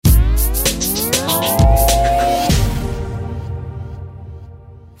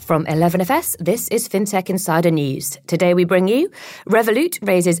From 11FS, this is FinTech Insider News. Today we bring you Revolut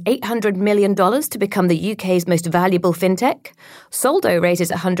raises $800 million to become the UK's most valuable fintech, Soldo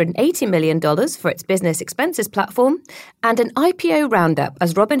raises $180 million for its business expenses platform, and an IPO roundup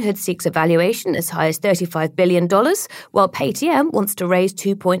as Robinhood seeks a valuation as high as $35 billion, while Paytm wants to raise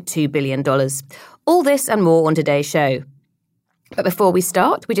 $2.2 billion. All this and more on today's show. But before we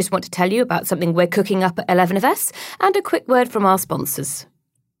start, we just want to tell you about something we're cooking up at 11FS and a quick word from our sponsors.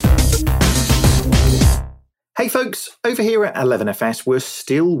 Hey folks, over here at 11FS, we're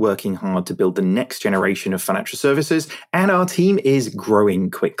still working hard to build the next generation of financial services, and our team is growing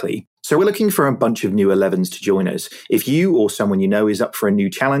quickly. So we're looking for a bunch of new 11s to join us. If you or someone you know is up for a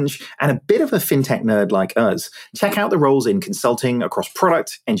new challenge and a bit of a fintech nerd like us, check out the roles in consulting across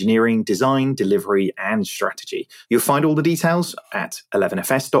product, engineering, design, delivery, and strategy. You'll find all the details at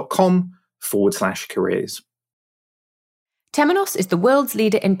 11fs.com/careers. Temenos is the world's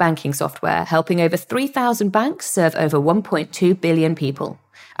leader in banking software, helping over 3,000 banks serve over 1.2 billion people.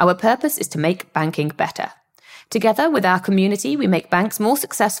 Our purpose is to make banking better. Together with our community, we make banks more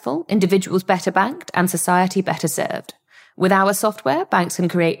successful, individuals better banked, and society better served. With our software, banks can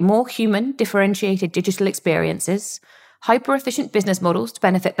create more human, differentiated digital experiences, hyper-efficient business models to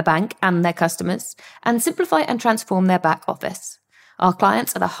benefit the bank and their customers, and simplify and transform their back office. Our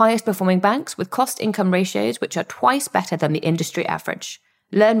clients are the highest performing banks with cost-income ratios which are twice better than the industry average.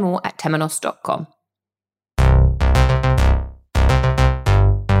 Learn more at temenos.com.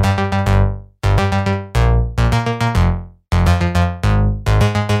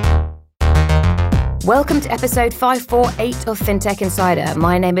 Welcome to episode 548 of FinTech Insider.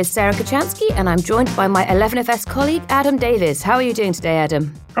 My name is Sarah Kocianski and I'm joined by my 11FS colleague, Adam Davies. How are you doing today,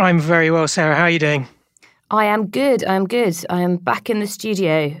 Adam? I'm very well, Sarah. How are you doing? I am good. I am back in the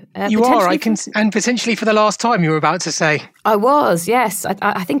studio. You are, and potentially for the last time, you were about to say. I was, yes.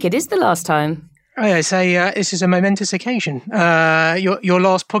 I think it is the last time. Oh, yeah, this is a momentous occasion. Your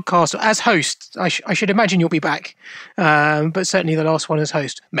last podcast as host. I should imagine you'll be back, but certainly the last one as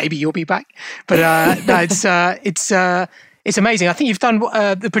host. Maybe you'll be back, but no, it's amazing. I think you've done.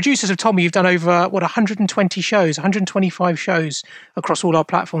 The producers have told me you've done over 120 shows, 125 shows across all our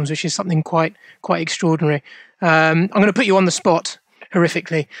platforms, which is something quite extraordinary. I'm going to put you on the spot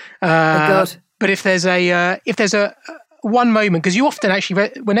horrifically. Oh God! But if there's a one moment, because you often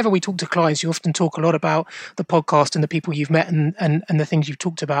actually, whenever we talk to clients, you often talk a lot about the podcast and the people you've met and the things you've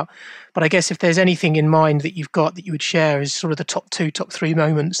talked about. But I guess if there's anything in mind that you've got that you would share as sort of the top 2, top 3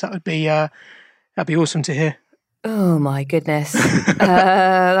 moments, that'd be awesome to hear. Oh my goodness.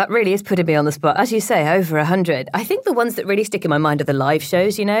 That really is putting me on the spot. As you say, over 100. I think the ones that really stick in my mind are the live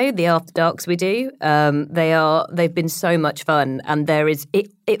shows, the After Darks we do. They've been so much fun, and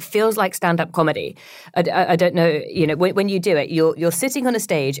it feels like stand-up comedy. I don't know, when you do it, you're sitting on a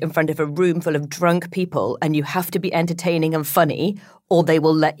stage in front of a room full of drunk people and you have to be entertaining and funny or they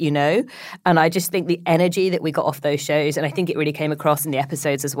will let you know. And I just think the energy that we got off those shows, and I think it really came across in the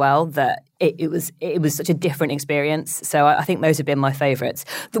episodes as well, that it was such a different experience. So I think those have been my favourites.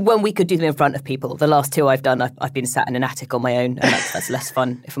 The one we could do them in front of people. The last 2 I've done, I've been sat in an attic on my own, and that's less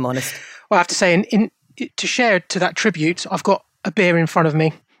fun, if I'm honest. Well, I have to say, to share to that tribute, I've got a beer in front of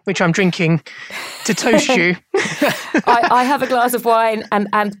me, which I'm drinking to toast you. I have a glass of wine,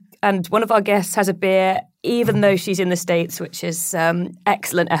 and one of our guests has a beer, even though she's in the States, which is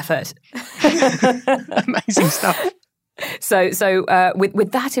excellent effort. Amazing stuff. So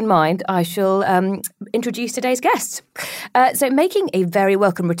with that in mind, I shall introduce today's guest. So making a very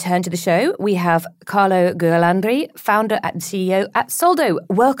welcome return to the show, we have Carlo Guerlandri, founder and CEO at Soldo.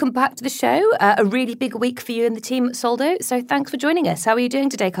 Welcome back to the show. A really big week for you and the team at Soldo. So thanks for joining us. How are you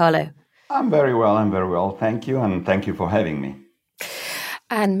doing today, Carlo? I'm very well. Thank you. And thank you for having me.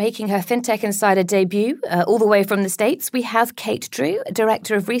 And making her FinTech Insider debut all the way from the States, we have Kate Drew,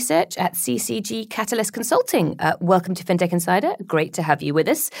 Director of Research at CCG Catalyst Consulting. Welcome to FinTech Insider. Great to have you with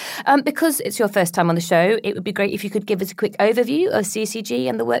us. Because it's your first time on the show, it would be great if you could give us a quick overview of CCG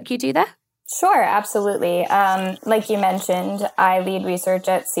and the work you do there. Sure, absolutely. Like you mentioned, I lead research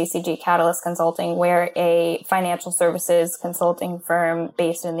at CCG Catalyst Consulting. We're a financial services consulting firm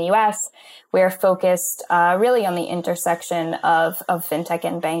based in the U.S. We're focused really on the intersection of fintech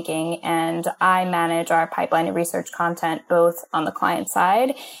and banking, and I manage our pipeline of research content both on the client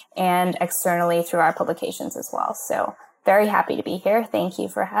side and externally through our publications as well. So very happy to be here. Thank you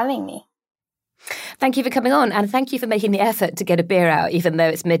for having me. Thank you for coming on, and thank you for making the effort to get a beer out, even though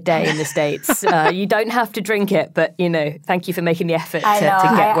it's midday in the States. You don't have to drink it, but, thank you for making the effort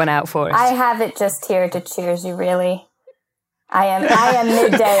to get one out for us. I have it just here to cheers you, really. I am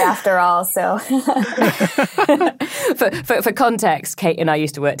midday after all, so. For context, Kate and I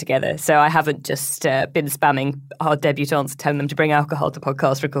used to work together, so I haven't just been spamming our debutantes, telling them to bring alcohol to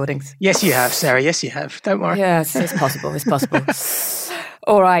podcast recordings. Yes, you have, Sarah. Yes, you have. Don't worry. Yes, it's possible. It's possible.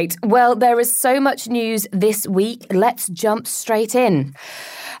 All right. Well, there is so much news this week. Let's jump straight in.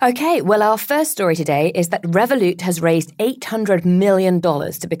 Okay, well, our first story today is that Revolut has raised $800 million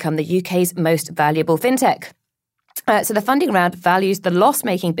to become the UK's most valuable fintech. So the funding round values the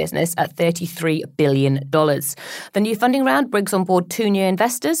loss-making business at $33 billion. The new funding round brings on board two new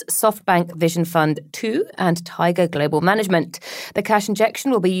investors, SoftBank Vision Fund 2 and Tiger Global Management. The cash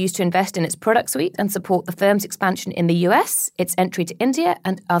injection will be used to invest in its product suite and support the firm's expansion in the US, its entry to India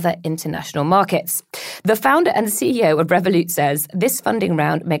and other international markets. The founder and CEO of Revolut says this funding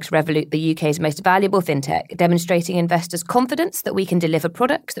round makes Revolut the UK's most valuable fintech, demonstrating investors' confidence that we can deliver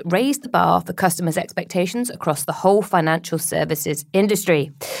products that raise the bar for customers' expectations across the whole financial services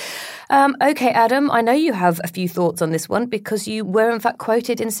industry. Okay, Adam, I know you have a few thoughts on this one because you were in fact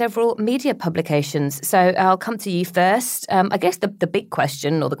quoted in several media publications. So I'll come to you first. I guess the big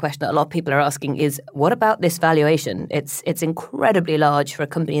question, or the question that a lot of people are asking, is what about this valuation? It's incredibly large for a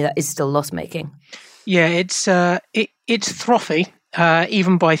company that is still loss-making. Yeah, it's frothy,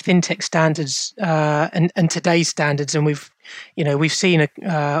 even by fintech standards and today's standards, and we've seen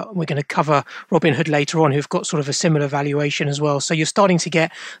we're going to cover Robinhood later on, who've got sort of a similar valuation as well. So you're starting to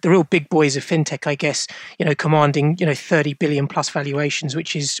get the real big boys of fintech, I guess, commanding 30 billion plus valuations,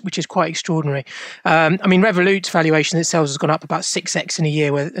 which is quite extraordinary. Revolut's valuation itself has gone up about 6x in a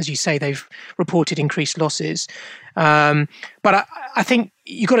year, where, as you say, they've reported increased losses. But I think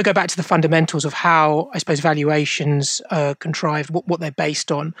you've got to go back to the fundamentals of how, I suppose, valuations are contrived, what they're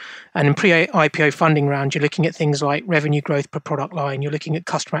based on. And in pre-IPO funding round, you're looking at things like revenue growth per product line, you're looking at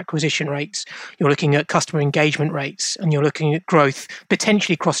customer acquisition rates, you're looking at customer engagement rates, and you're looking at growth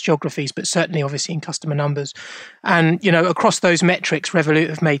potentially across geographies, but certainly obviously in customer numbers. And, across those metrics, Revolut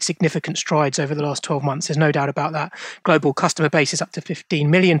have made significant strides over the last 12 months. There's no doubt about that. Global customer base is up to 15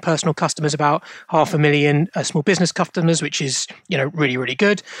 million personal customers, about 500,000 small business customers, which is, really, really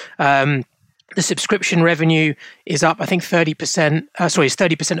good. The subscription revenue is up, I think 30%, it's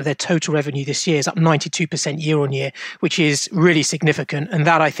 30% of their total revenue this year, is up 92% year on year, which is really significant. And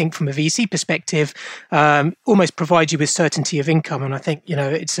that, I think, from a VC perspective, almost provides you with certainty of income. And I think,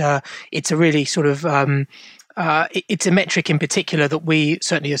 it's a really sort of, it's a metric in particular that we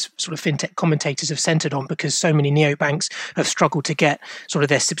certainly as sort of fintech commentators have centered on, because so many neobanks have struggled to get sort of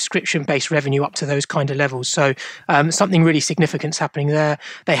their subscription-based revenue up to those kind of levels. So something really significant is happening there.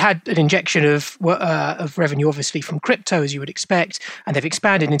 They had an injection of revenue, obviously, from crypto, as you would expect, and they've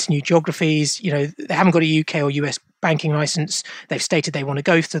expanded into new geographies. They haven't got a UK or US banking license. They've stated they want to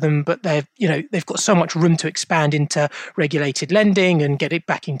go through them, but they've got so much room to expand into regulated lending and get it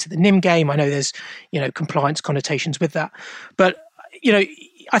back into the NIM game. I know there's compliance connotations with that, but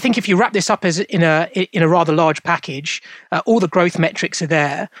I think if you wrap this up as in a rather large package, all the growth metrics are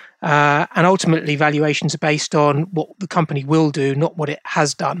there, and ultimately valuations are based on what the company will do, not what it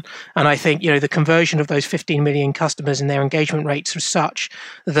has done. And I think the conversion of those 15 million customers and their engagement rates are such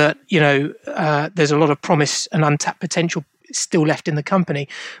that there's a lot of promise and untapped potential still left in the company,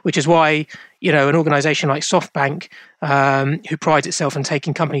 which is why an organization like SoftBank, who prides itself on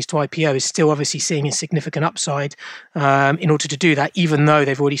taking companies to IPO, is still obviously seeing a significant upside in order to do that, even though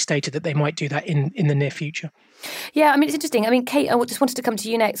they've already stated that they might do that in the near future. Yeah, it's interesting. Kate, I just wanted to come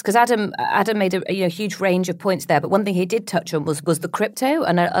to you next, because Adam made a huge range of points there, but one thing he did touch on was the crypto,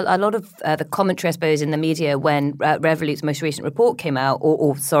 and a lot of the commentary, I suppose, in the media when Revolut's most recent report came out,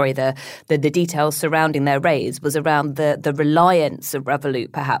 or the details surrounding their raise, was around the reliance of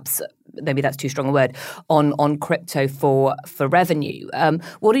Revolut, perhaps. Maybe that's too strong a word, on crypto for revenue.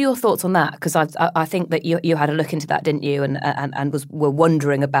 What are your thoughts on that? Because I think that you had a look into that, didn't you? And were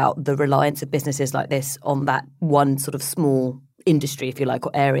wondering about the reliance of businesses like this on that one sort of small industry, if you like,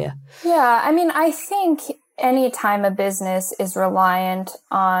 or area. Yeah, I think any time a business is reliant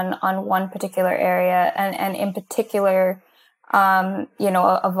on one particular area, and in particular,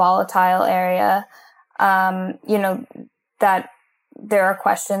 a volatile area, that there are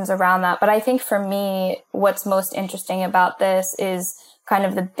questions around that. But I think for me, what's most interesting about this is kind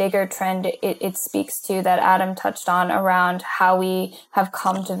of the bigger trend it speaks to that Adam touched on around how we have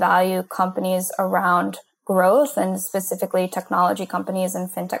come to value companies around growth, and specifically technology companies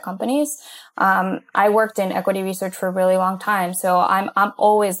and fintech companies. I worked in equity research for a really long time, so I'm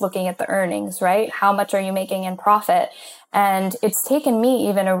always looking at the earnings, right? How much are you making in profit? And it's taken me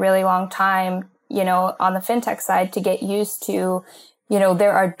even a really long time, on the fintech side to get used to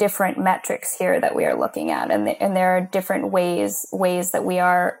there are different metrics here that we are looking at, and there are different ways that we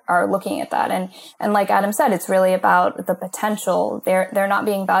are looking at that. And like Adam said, it's really about the potential. They're not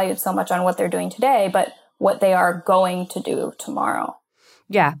being valued so much on what they're doing today, but what they are going to do tomorrow.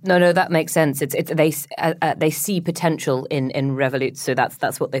 Yeah, no, that makes sense. They see potential in Revolut, so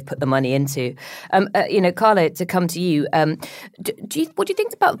that's what they've put the money into. Carla, to come to you, what do you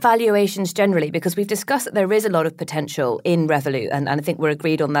think about valuations generally? Because we've discussed that there is a lot of potential in Revolut, and I think we're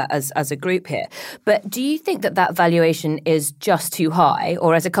agreed on that as a group here. But do you think that valuation is just too high,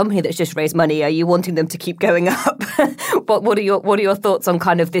 or as a company that's just raised money, are you wanting them to keep going up? What are your thoughts on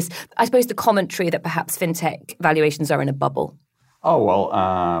kind of this? I suppose the commentary that perhaps fintech valuations are in a bubble. Oh, well,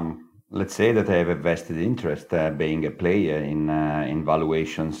 let's say that I have a vested interest being a player in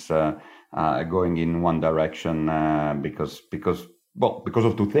valuations going in one direction because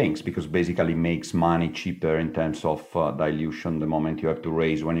of two things. Because basically makes money cheaper in terms of dilution the moment you have to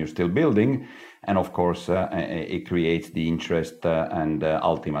raise when you're still building. And of course, it creates the interest and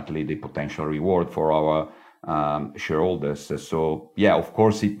ultimately the potential reward for our shareholders. So, yeah, of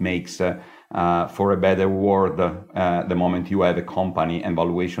course, it makes... for a better word, the moment you have a company and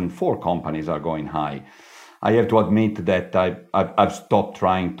valuation for companies are going high. I have to admit that I've stopped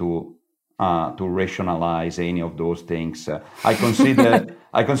trying to rationalize any of those things. I consider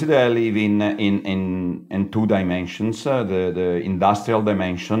I live in two dimensions: the industrial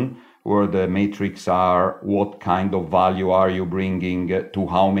dimension, where the metrics are what kind of value are you bringing to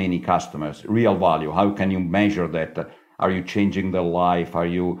how many customers, real value. How can you measure that? Are you changing their life?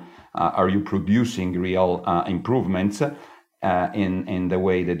 Are you producing real improvements in the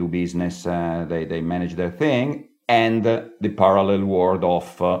way they do business? They manage their thing, and the parallel world of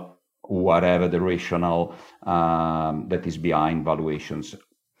whatever the rationale that is behind valuations.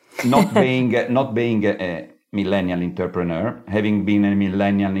 Not being a millennial entrepreneur, having been a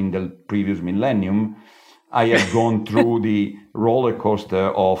millennial in the previous millennium, I have gone through the roller coaster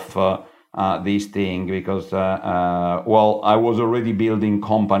of this thing because, I was already building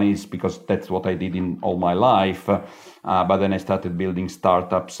companies because that's what I did in all my life. But then I started building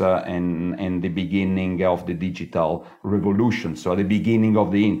startups in the beginning of the digital revolution. So the beginning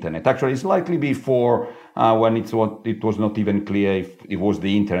of the internet, actually slightly before when it was not even clear if it was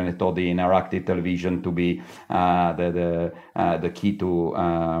the internet or the interactive television to be the key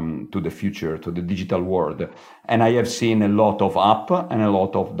to the future, to the digital world. And I have seen a lot of up and a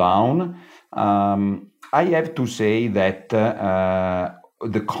lot of down. I have to say that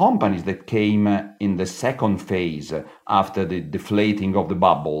the companies that came in the second phase after the deflating of the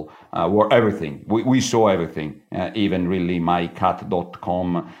bubble were everything. We saw everything, even really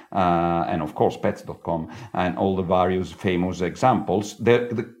mycat.com and of course pets.com and all the various famous examples.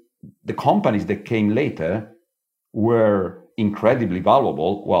 The companies that came later were incredibly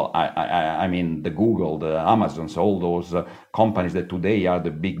valuable. Well, I mean the Google, the Amazons, all those companies that today are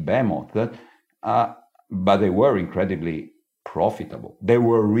the big behemoth, but they were incredibly profitable. They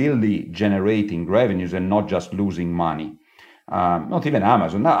were really generating revenues and not just losing money. Not even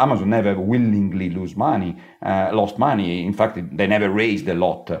Amazon. Amazon never willingly lost money. In fact, they never raised a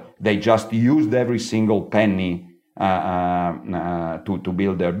lot. They just used every single penny to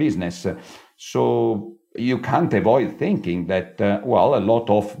build their business. So you can't avoid thinking that, a lot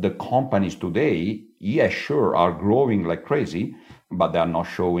of the companies today, sure, are growing like crazy, but they are not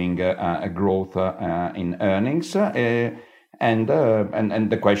showing a growth in earnings. And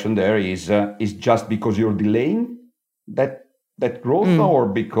the question there is just because you're delaying that growth, or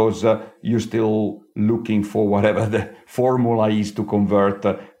because you're still looking for whatever the formula is to convert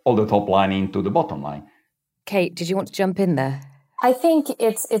all the top line into the bottom line? Kate, did you want to jump in there? I think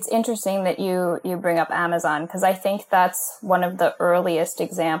it's interesting that you bring up Amazon, because I think that's one of the earliest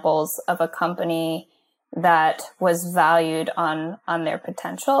examples of a company that was valued on their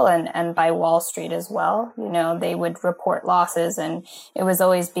potential and by Wall Street as well. They would report losses, and it was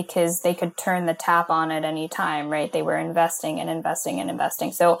always because they could turn the tap on at any time, right? They were investing and investing and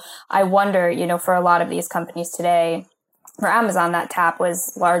investing. So I wonder, for a lot of these companies today, for Amazon, that tap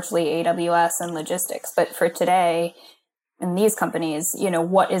was largely AWS and logistics. But for today, in these companies,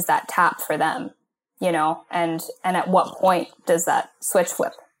 what is that tap for them? And at what point does that switch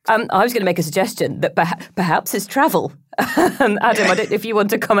flip? I was going to make a suggestion that perhaps it's travel. Adam, I don't know if you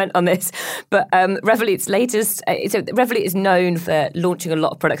want to comment on this, but Revolut's latest, Revolut is known for launching a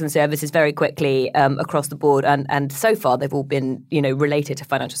lot of products and services very quickly across the board, and so far they've all been, related to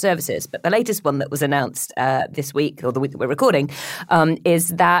financial services. But the latest one that was announced this week, or the week that we're recording, is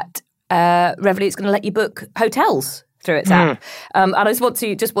that Revolut's going to let you book hotels through its app. And I just want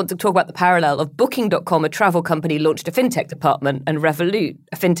to talk about the parallel of Booking.com, a travel company, launched a fintech department, and Revolut,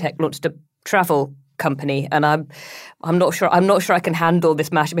 a fintech, launched a travel company. And I'm not sure I can handle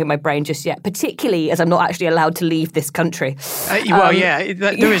this mashing in my brain just yet, particularly as I'm not actually allowed to leave this country.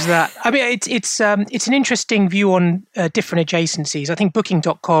 There is that. I mean, it's an interesting view on different adjacencies. I think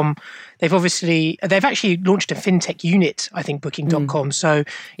Booking.com, they've actually launched a fintech unit, I think, Booking.com. So,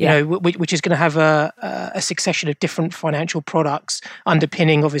 you know, which is going to have a succession of different financial products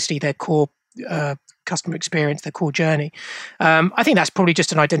underpinning, obviously, their core customer experience, their core journey. I think that's probably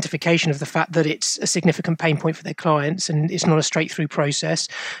just an identification of the fact that it's a significant pain point for their clients and it's not a straight through process.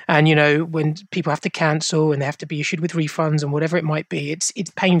 And, you know, when people have to cancel and they have to be issued with refunds and whatever it might be, it's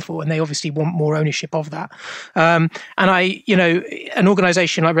painful, and they obviously want more ownership of that. And an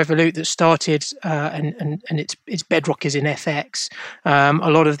organization like Revolut that started and its bedrock is in FX.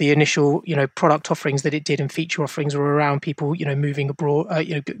 A lot of the initial, you know, product offerings that it did and feature offerings were around people, you know, moving abroad,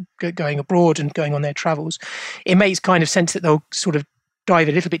 going abroad and going on their travels. It makes kind of sense that they'll sort of dive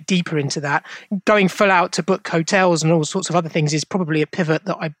a little bit deeper into that. Going full out to book hotels and all sorts of other things is probably a pivot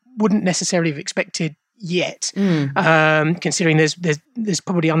that I wouldn't necessarily have expected yet, considering there's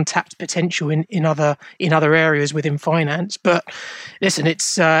probably untapped potential in other areas within finance. But listen,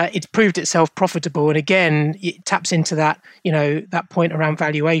 it's proved itself profitable, and again, it taps into that, you know, that point around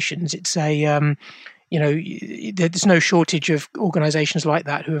valuations. It's a you know, there's no shortage of organizations like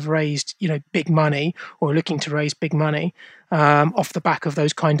that who have raised, you know, big money or are looking to raise big money off the back of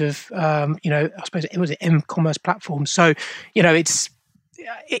those kind of, you know, I suppose it was m-commerce platforms. So, you know,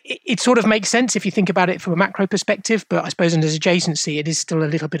 it sort of makes sense if you think about it from a macro perspective, but I suppose in this adjacency, it is still a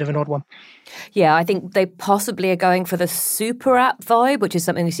little bit of an odd one. Yeah, I think they possibly are going for the super app vibe, which is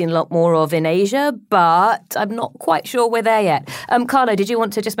something we've seen a lot more of in Asia, but I'm not quite sure we're there yet. Carlo, did you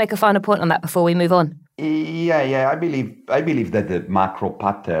want to just make a final point on that before we move on? Yeah. I believe that the macro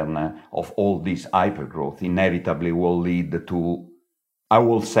pattern of all this hypergrowth inevitably will lead to I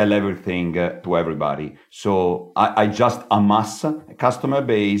will sell everything to everybody. So I just amass a customer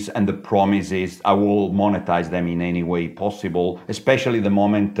base, and the promise is I will monetize them in any way possible, especially the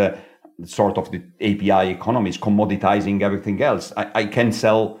moment sort of the API economy is commoditizing everything else. I can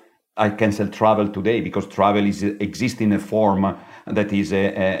sell travel today because travel exists in a form that is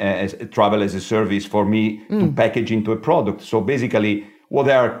a travel as a service for me to package into a product. So basically what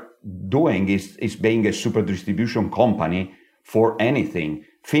they are doing is being a super distribution company for anything.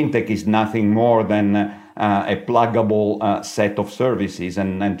 Fintech is nothing more than a pluggable set of services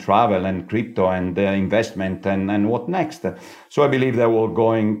and travel and crypto and investment and what next. So I believe they will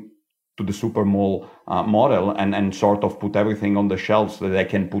going to the super mall model and sort of put everything on the shelves that they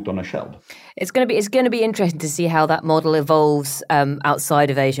can put on a shelf. It's going to be interesting to see how that model evolves outside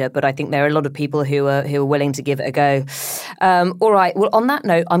of Asia, but I think there are a lot of people who are willing to give it a go. All right. Well, on that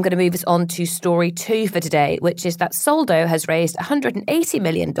note, I'm going to move us on to story 2 for today, which is that Soldo has raised $180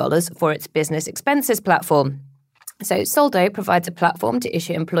 million for its business expenses platform. So Soldo provides a platform to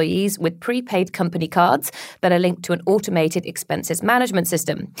issue employees with prepaid company cards that are linked to an automated expenses management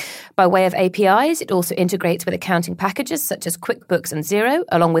system. By way of APIs, it also integrates with accounting packages such as QuickBooks and Xero,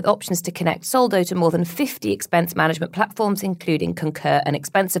 along with options to connect Soldo to more than 50 expense management platforms, including Concur and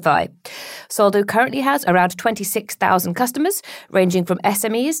Expensify. Soldo currently has around 26,000 customers, ranging from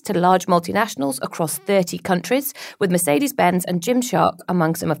SMEs to large multinationals across 30 countries, with Mercedes-Benz and Gymshark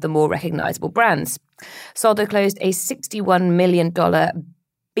among some of the more recognizable brands. Soldo closed a $61 million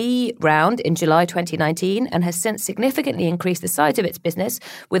B round in July 2019 and has since significantly increased the size of its business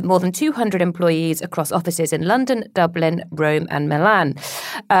with more than 200 employees across offices in London, Dublin, Rome and Milan.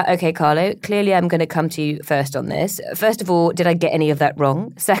 Okay, Carlo, clearly I'm going to come to you first on this. First of all, did I get any of that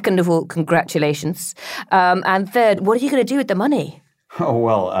wrong? Second of all, congratulations. And third, what are you going to do with the money? Oh,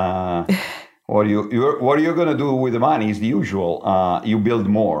 well... What are you going to do with the money is the usual. You build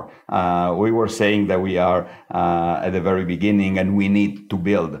more. We were saying that we are at the very beginning and we need to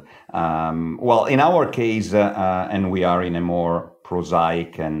build. Well, in our case, and we are in a more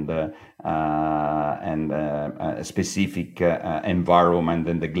prosaic and specific environment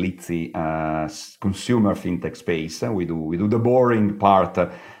than the glitzy consumer fintech space. We do the boring part.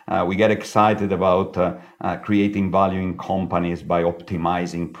 We get excited about creating value in companies by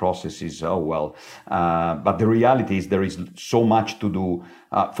optimizing processes. Oh, well. But the reality is there is so much to do.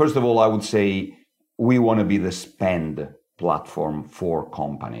 First of all, I would say we want to be the spend platform for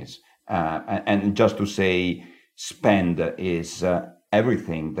companies. And just to say spend is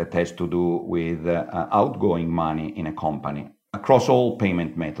everything that has to do with outgoing money in a company across all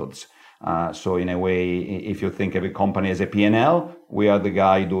payment methods. So in a way, if you think of a company as a P&L, we are the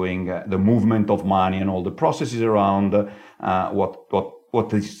guy doing the movement of money and all the processes around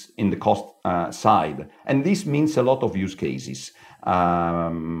what is in the cost side. And this means a lot of use cases.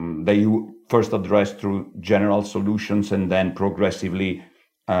 They first address through general solutions and then progressively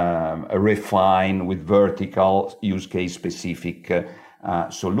refine with vertical use case specific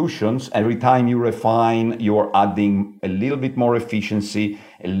solutions. Every time you refine, you're adding a little bit more efficiency,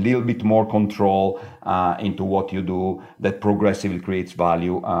 a little bit more control into what you do that progressively creates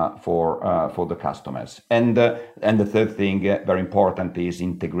value for the customers. And the third thing, very important, is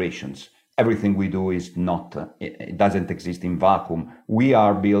integrations. Everything we do is not, it doesn't exist in vacuum. We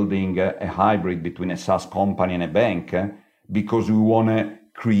are building a hybrid between a SaaS company and a bank because we want to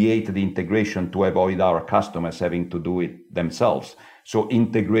create the integration to avoid our customers having to do it themselves. So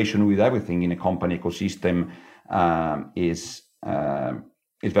integration with everything in a company ecosystem is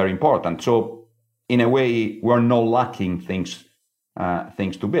very important. So in a way, we're not lacking things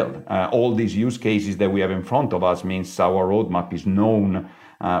to build. All these use cases that we have in front of us means our roadmap is known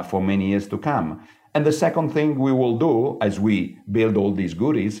for many years to come. And the second thing we will do as we build all these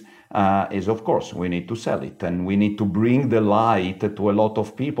goodies is, of course, we need to sell it, and we need to bring the light to a lot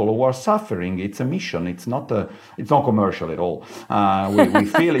of people who are suffering. It's a mission. It's not commercial at all. We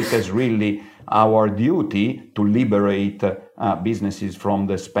feel it as really our duty to liberate businesses from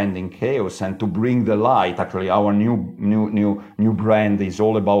the spending chaos and to bring the light. Actually, our new brand is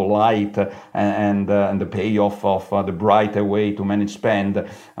all about light and the payoff of the brighter way to manage spend.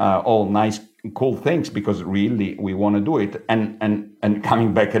 All nice, cool things, because really we want to do it. And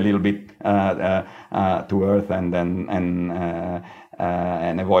coming back a little bit to earth and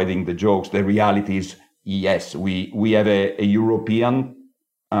avoiding the jokes, the reality is, yes, we have a European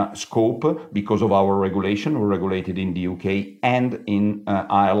scope because of our regulation. We're regulated in the UK and in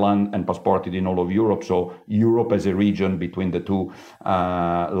Ireland and passported in all of Europe. So Europe as a region between the two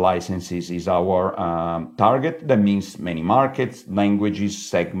licenses is our target. That means many markets, languages,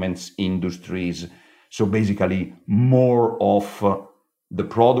 segments, industries. So basically more of the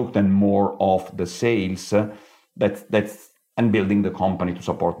product and more of the sales. That's and building the company to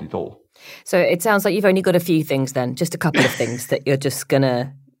support it all. So it sounds like you've only got a few things then, just a couple of things that you're just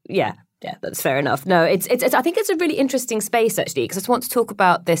gonna, yeah, that's fair enough. No, it's I think it's a really interesting space, actually, because I just want to talk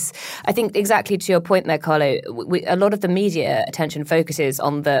about this. I think exactly to your point there, Carlo, a lot of the media attention focuses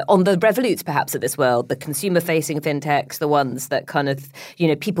on the Revoluts, perhaps, of this world, the consumer-facing fintechs, the ones that kind of,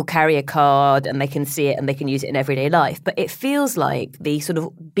 people carry a card and they can see it and they can use it in everyday life. But it feels like the sort of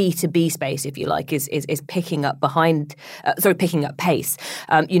B2B space, if you like, is picking up picking up pace.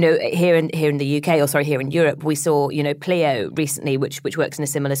 Here in the UK, here in Europe, we saw, Pleo recently, which works in a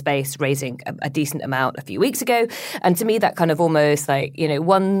similar space, raising a decent amount a few weeks ago. And to me, that kind of almost like,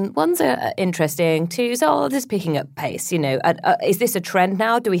 one's interesting, two's, this is picking up pace. Is this a trend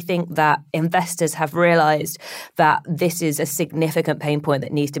now? Do we think that investors have realized that this is a significant pain point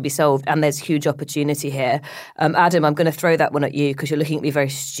that needs to be solved and there's huge opportunity here? Adam, I'm going to throw that one at you because you're looking at me very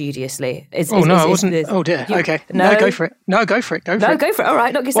studiously. I wasn't. Oh, dear. Okay. No, go for it. Go for it. Go for it. All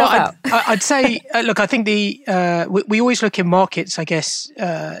right, knock yourself out. I'd say, look, I think we always look in markets, I guess,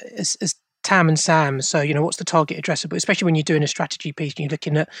 as TAM and SAM. So, what's the target addressable, especially when you're doing a strategy piece and you're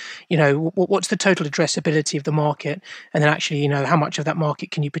looking at, what's the total addressability of the market? And then actually, how much of that market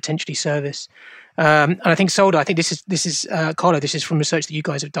can you potentially service? And I think Soldo, I think this is Carlo, this is from research that you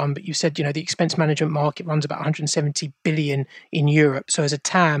guys have done, but you said, the expense management market runs about 170 billion in Europe. So as a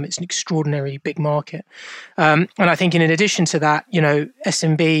TAM, it's an extraordinarily big market. And I think in addition to that,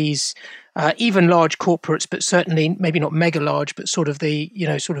 SMBs, even large corporates, but certainly maybe not mega large, but sort of the,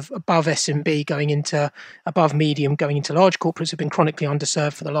 sort of above SMB going into above medium, going into large corporates have been chronically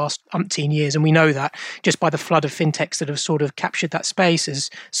underserved for the last umpteen years. And we know that just by the flood of fintechs that have sort of captured that space, as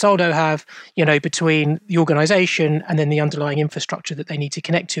Soldo have, between the organization and then the underlying infrastructure that they need to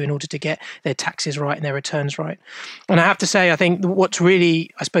connect to in order to get their taxes right and their returns right. And I have to say, I think what's really,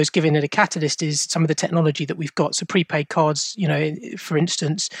 I suppose, giving it a catalyst is some of the technology that we've got. So prepaid cards, for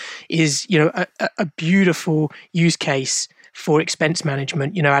instance, is a beautiful use case for expense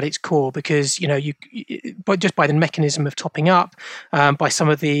management, at its core, because, but just by the mechanism of topping up, by some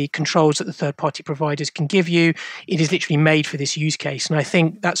of the controls that the third-party providers can give you, it is literally made for this use case. And I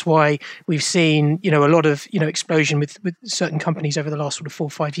think that's why we've seen, a lot of, explosion with certain companies over the last sort of 4 or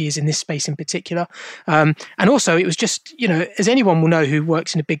 5 years in this space in particular. And also it was just, as anyone will know who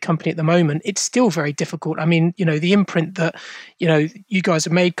works in a big company at the moment, it's still very difficult. I mean, the imprint that, you guys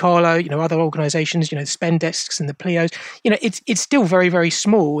have made, Carlo, other organizations, the Spend Desks and the Pleos, it's still very, very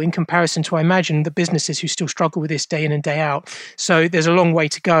small in comparison to, I imagine, the businesses who still struggle with this day in and day out. So there's a long way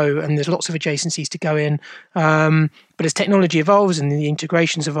to go, and there's lots of adjacencies to go in. But as technology evolves and the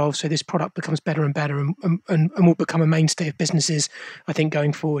integrations evolve, so this product becomes better and better, and will become a mainstay of businesses, I think,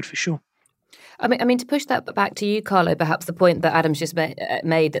 going forward for sure. I mean, to push that back to you, Carlo, perhaps the point that Adam's just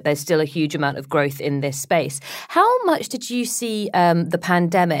made, that there's still a huge amount of growth in this space. How much did you see the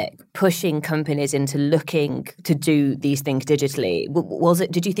pandemic pushing companies into looking to do these things digitally?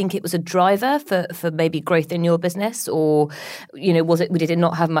 Did you think it was a driver for maybe growth in your business, or did it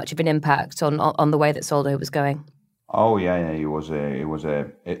not have much of an impact on the way that Soldo was going? Oh yeah, it was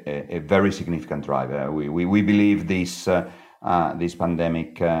a very significant driver. We believe this. This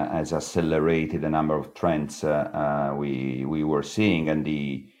pandemic has accelerated a number of trends we were seeing, and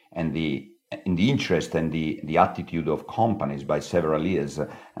the interest and the attitude of companies by several years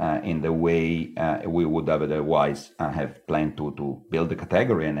in the way we would have otherwise have planned to build the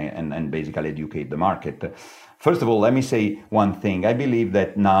category and basically educate the market. First of all, let me say one thing. I believe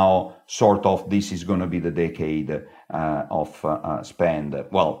that now, sort of, this is going to be the decade of spend.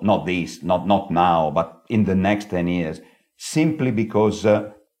 Well, not now, but in the next 10 years. Simply because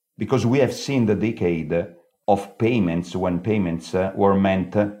we have seen the decade of payments, when payments were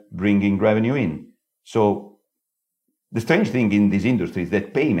meant bringing revenue in. So the strange thing in this industry is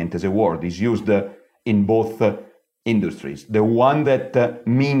that payment as a word is used in both industries. The one that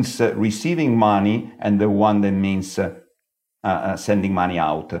means receiving money, and the one that means sending money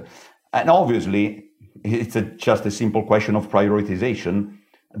out. And obviously, it's just a simple question of prioritization.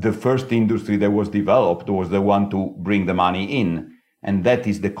 The first industry that was developed was the one to bring the money in, and that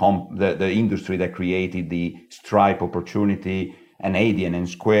is the industry that created the Stripe opportunity, and Adyen and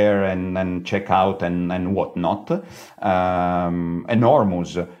Square and Checkout and whatnot.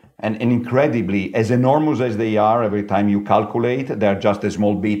 Enormous and incredibly, as enormous as they are, every time you calculate, they're just a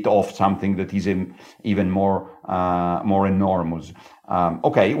small bit of something that is even more enormous.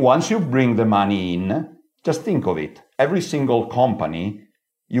 Okay, once you bring the money in, just think of it. Every single company,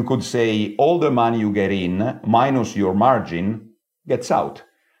 you could say all the money you get in minus your margin gets out.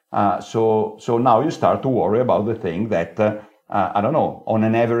 So now you start to worry about the thing that, I don't know, on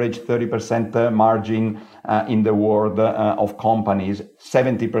an average 30% margin in the world of companies,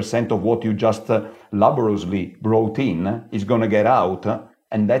 70% of what you just laboriously brought in is going to get out.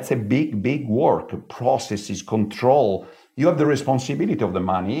 And that's a big, big work. Processes, control. You have the responsibility of the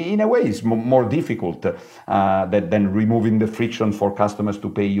money. In a way, it's more difficult than removing the friction for customers to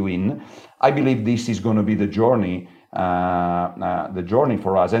pay you in. I believe this is going to be the journey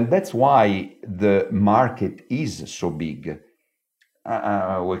for us, and that's why the market is so big.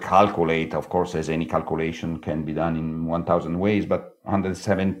 We calculate, of course, as any calculation can be done in 1,000 ways, but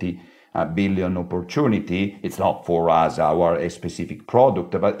 170 billion opportunity. It's not for us, a specific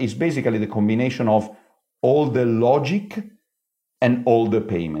product, but it's basically the combination of all the logic and all the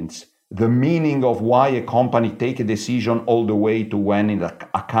payments. The meaning of why a company take a decision all the way to when in the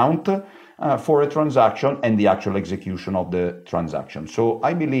account for a transaction and the actual execution of the transaction. So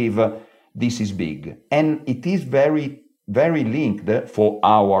I believe this is big. And it is very, very linked for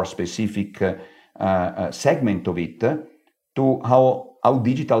our specific segment of it to how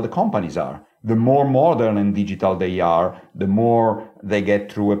digital the companies are. The more modern and digital they are, the more they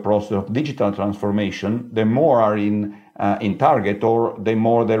get through a process of digital transformation, the more are in target, or the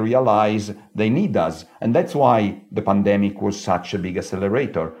more they realize they need us. And that's why the pandemic was such a big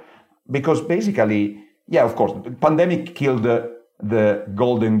accelerator. Because basically, yeah, of course, the pandemic killed the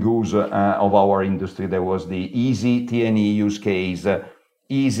golden goose of our industry. There was the easy T&E use case,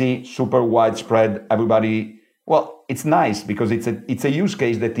 easy, super widespread, everybody. Well, it's nice because it's a use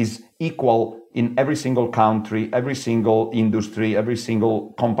case that is equal in every single country, every single industry, every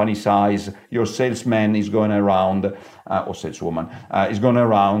single company size. Your salesman is going around, or saleswoman is going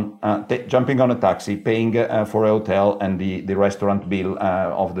around, jumping on a taxi, paying for a hotel and the restaurant bill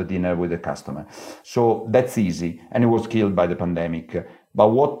of the dinner with the customer. So that's easy, and it was killed by the pandemic. But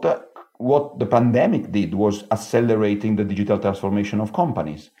what the pandemic did was accelerating the digital transformation of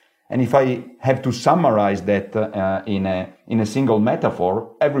companies. And if I have to summarize that in a single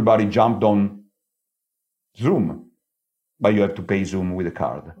metaphor, everybody jumped on Zoom, but you have to pay Zoom with a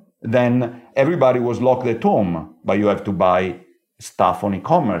card. Then everybody was locked at home, but you have to buy stuff on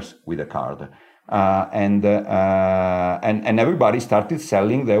e-commerce with a card. And everybody started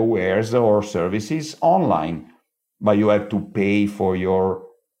selling their wares or services online, but you have to pay for your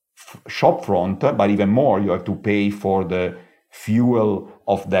shop front, but even more, you have to pay for the fuel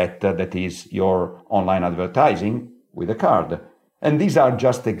of that is your online advertising with a card. And these are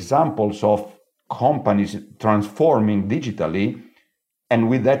just examples of companies transforming digitally. And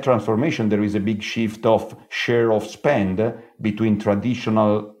with that transformation, there is a big shift of share of spend between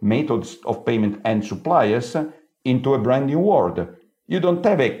traditional methods of payment and suppliers into a brand new world. You don't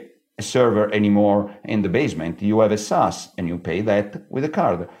have a server anymore in the basement. You have a SaaS and you pay that with a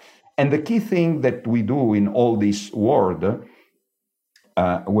card. And the key thing that we do in all this world,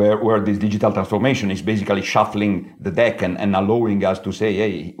 where this digital transformation is basically shuffling the deck and allowing us to say,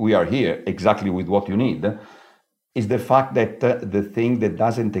 hey, we are here exactly with what you need, is the fact that the thing that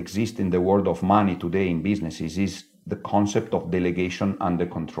doesn't exist in the world of money today in businesses is the concept of delegation under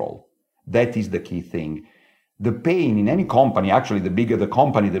control. That is the key thing. The pain in any company, actually, the bigger the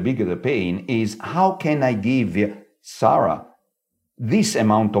company, the bigger the pain, is how can I give Sarah this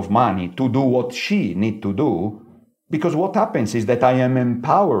amount of money to do what she needs to do? Because what happens is that I am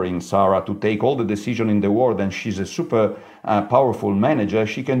empowering Sarah to take all the decision in the world, and she's a super powerful manager.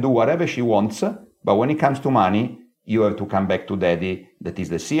 She can do whatever she wants, but when it comes to money, you have to come back to daddy, that is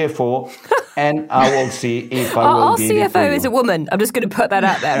the CFO, and I will see if I will give it to you. Our CFO is a woman. I'm just going to put that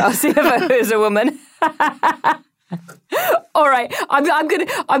out there. Our CFO is a woman. All right, I'm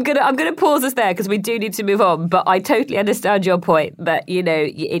gonna pause us there because we do need to move on. But I totally understand your point that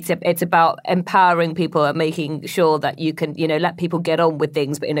it's about empowering people and making sure that you can let people get on with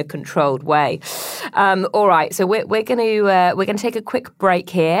things, but in a controlled way. All right, so we're gonna take a quick break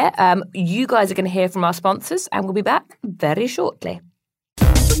here. You guys are gonna hear from our sponsors, and we'll be back very shortly.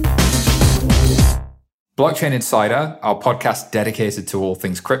 Blockchain Insider, our podcast dedicated to all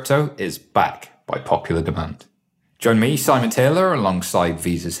things crypto, is back by popular demand. Join me, Simon Taylor, alongside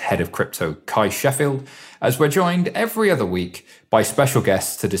Visa's head of crypto, Kai Sheffield, as we're joined every other week by special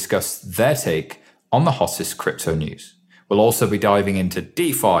guests to discuss their take on the hottest crypto news. We'll also be diving into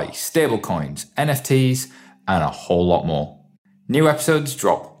DeFi, stablecoins, NFTs, and a whole lot more. New episodes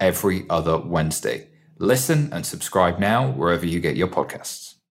drop every other Wednesday. Listen and subscribe now wherever you get your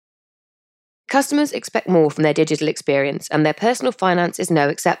podcasts. Customers expect more from their digital experience, and their personal finance is no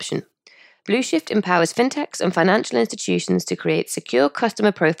exception. Blueshift empowers fintechs and financial institutions to create secure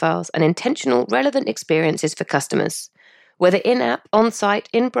customer profiles and intentional, relevant experiences for customers. Whether in-app, on-site,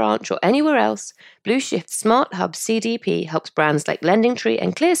 in-branch, or anywhere else, Blueshift's Smart Hub CDP helps brands like LendingTree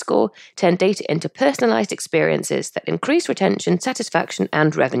and ClearScore turn data into personalized experiences that increase retention, satisfaction,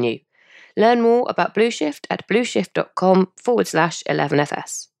 and revenue. Learn more about Blueshift at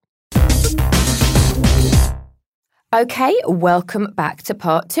blueshift.com/11FS. Okay, welcome back to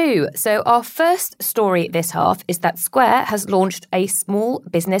part 2. So our first story this half is that Square has launched a small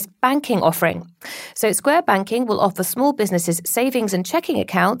business banking offering. So Square Banking will offer small businesses savings and checking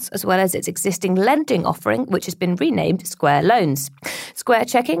accounts, as well as its existing lending offering, which has been renamed Square Loans. Square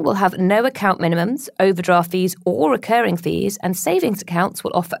Checking will have no account minimums, overdraft fees or recurring fees, and savings accounts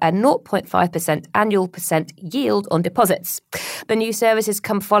will offer a 0.5% annual % yield on deposits. The new services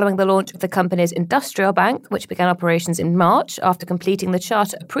come following the launch of the company's Industrial Bank, which began operations in March after completing the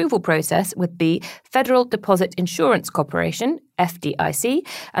charter approval process with the Federal Deposit Insurance Corporation, FDIC,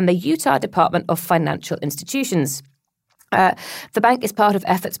 and the Utah Department of Financial Institutions. The bank is part of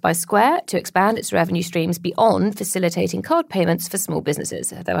efforts by Square to expand its revenue streams beyond facilitating card payments for small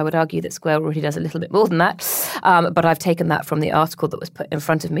businesses, though I would argue that Square already does a little bit more than that. But I've taken that from the article that was put in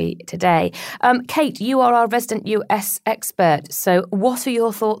front of me today. Kate, you are our resident US expert. So what are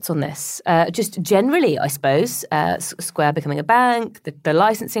your thoughts on this? Just generally, I suppose, Square becoming a bank, the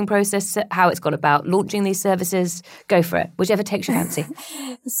licensing process, how it's gone about launching these services. Go for it, whichever takes your fancy.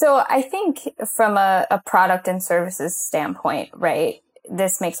 So I think from a product and services standpoint, right,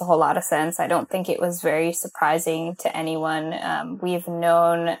 this makes a whole lot of sense. I don't think it was very surprising to anyone. We've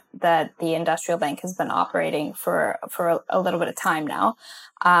known that the Industrial Bank has been operating for a little bit of time now.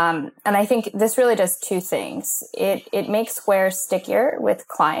 And I think this really does two things. It makes Square stickier with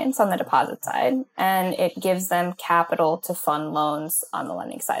clients on the deposit side, and it gives them capital to fund loans on the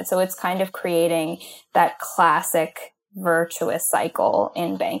lending side. So it's kind of creating that classic virtuous cycle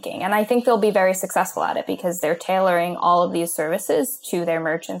in banking. And I think they'll be very successful at it because they're tailoring all of these services to their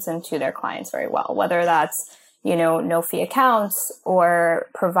merchants and to their clients very well, whether that's, no fee accounts or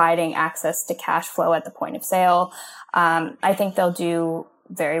providing access to cash flow at the point of sale. I think they'll do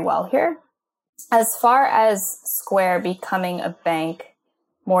very well here. As far as Square becoming a bank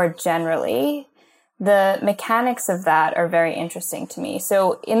more generally, the mechanics of that are very interesting to me.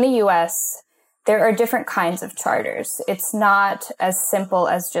 So in the US, there are different kinds of charters. It's not as simple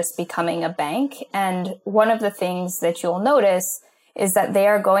as just becoming a bank. And one of the things that you'll notice is that they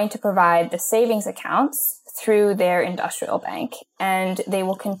are going to provide the savings accounts through their Industrial Bank. And they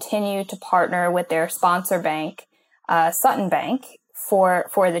will continue to partner with their sponsor bank, Sutton Bank, for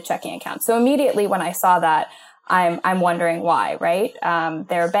the checking account. So immediately when I saw that, I'm wondering why, right?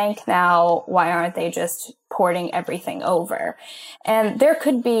 They're a bank now. Why aren't they just porting everything over? And there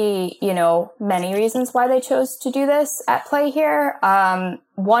could be, many reasons why they chose to do this at play here.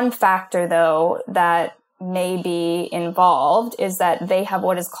 One factor, though, that may be involved is that they have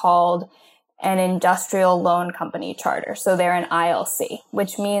what is called an industrial loan company charter. So they're an ILC,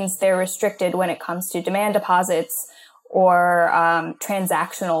 which means they're restricted when it comes to demand deposits or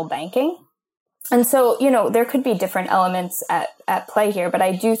transactional banking. And so, there could be different elements at play here, but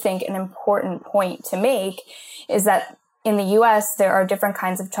I do think an important point to make is that in the US, there are different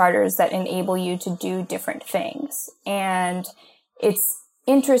kinds of charters that enable you to do different things. And it's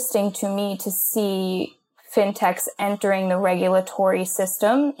interesting to me to see fintechs entering the regulatory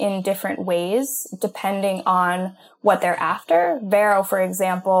system in different ways, depending on what they're after. Varo, for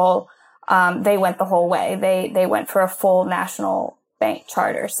example, they went the whole way. They went for a full national bank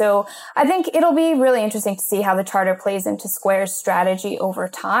charter. So I think it'll be really interesting to see how the charter plays into Square's strategy over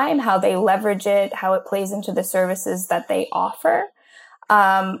time, how they leverage it, how it plays into the services that they offer.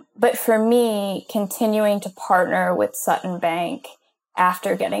 But for me, continuing to partner with Sutton Bank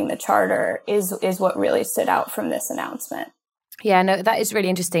after getting the charter is what really stood out from this announcement. Yeah, no, that is really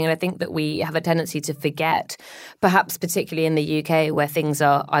interesting. And I think that we have a tendency to forget, perhaps particularly in the UK where things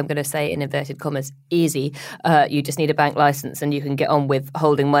are, I'm going to say in inverted commas, easy. You just need a bank license and you can get on with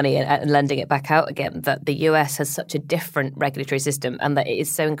holding money and lending it back out again. That the US has such a different regulatory system and that it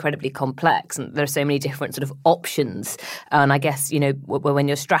is so incredibly complex and there are so many different sort of options. And I guess, when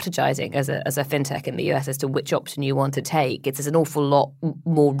you're strategizing as a fintech in the US as to which option you want to take, there's an awful lot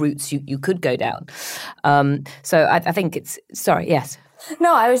more routes you could go down. So I think it's... Sorry, yes.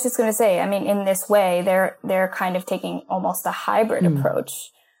 No, I was just going to say, in this way, they're kind of taking almost a hybrid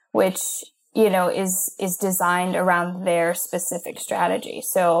approach, which, is designed around their specific strategy.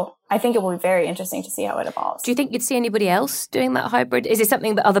 So I think it will be very interesting to see how it evolves. Do you think you'd see anybody else doing that hybrid? Is it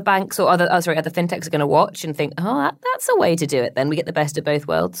something that other banks or other fintechs are going to watch and think, that's a way to do it then? We get the best of both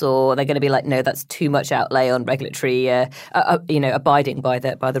worlds? Or are they going to be like, no, that's too much outlay on regulatory, abiding by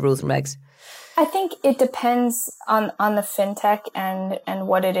the rules and regs? I think it depends on the fintech and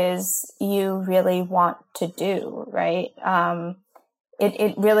what it is you really want to do, right?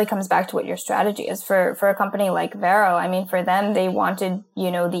 It really comes back to what your strategy is. For a company like Varo, for them, they wanted,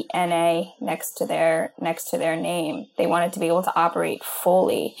 the NA next to their name. They wanted to be able to operate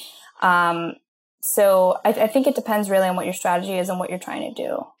fully. So I think it depends really on what your strategy is and what you're trying to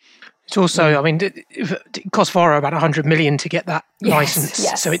do. It's also, it cost Varo about 100 million to get that license,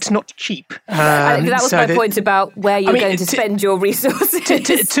 so it's not cheap. That was my point about where you're going to spend your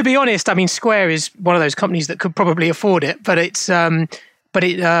resources. To be honest, Square is one of those companies that could probably afford it, but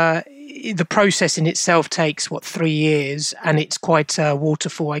the process in itself takes 3 years, and it's quite a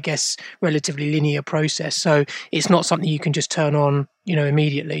waterfall, I guess, relatively linear process. So it's not something you can just turn on,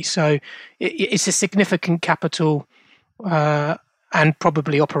 immediately. So it's a significant capital. And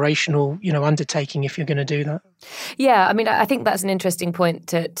probably operational, undertaking if you're going to do that. Yeah, I think that's an interesting point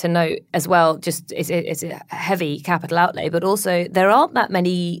to note as well. Just it's a heavy capital outlay, but also there aren't that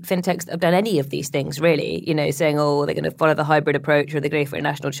many fintechs that have done any of these things really. Saying, they're going to follow the hybrid approach or they're going for a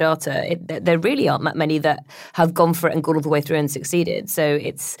national charter. There really aren't that many that have gone for it and gone all the way through and succeeded. So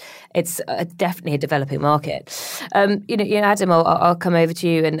it's definitely a developing market. Adam, I'll come over to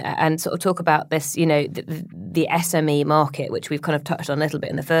you and sort of talk about this. The SME market, which we've kind of touched on a little bit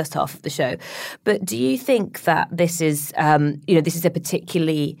in the first half of the show. But do you think that this is a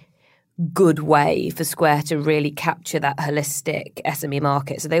particularly good way for Square to really capture that holistic SME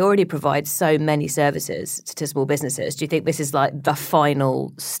market? So they already provide so many services to small businesses. Do you think this is like the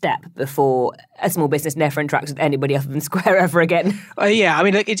final step before a small business never interacts with anybody other than Square ever again?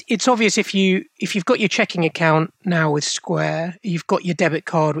 It's obvious if you've got your checking account now with Square, you've got your debit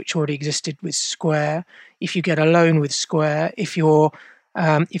card which already existed with Square. If you get a loan with Square, if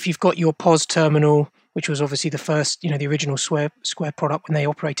you've got your POS terminal, which was obviously the first, the original Square product when they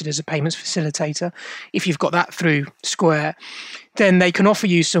operated as a payments facilitator. If you've got that through Square, then they can offer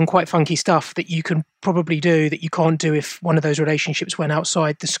you some quite funky stuff that you can probably do that you can't do if one of those relationships went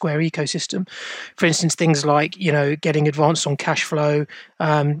outside the Square ecosystem. For instance, things like, getting advanced on cash flow,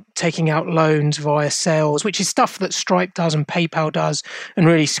 taking out loans via sales, which is stuff that Stripe does and PayPal does. And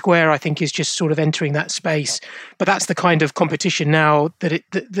really Square, I think, is just sort of entering that space. But that's the kind of competition now that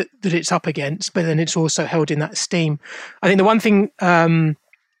it's up against, but then it's also held in that esteem. I think the one thing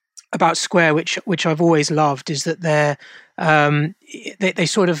about Square, which I've always loved, is that they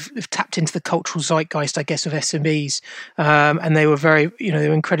sort of tapped into the cultural zeitgeist, I guess, of SMEs, and they were very, they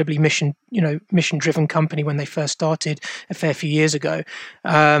were incredibly mission-driven company when they first started a fair few years ago.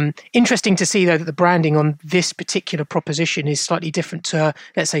 Interesting to see, though, that the branding on this particular proposition is slightly different to,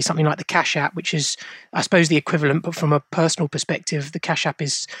 let's say, something like the Cash App, which is, I suppose, the equivalent, but from a personal perspective, the Cash App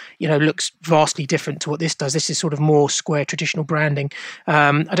is, looks vastly different to what this does. This is sort of more square traditional branding.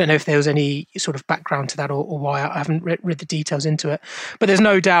 I don't know if there was any sort of background to that or why. I haven't read the details into it. But there's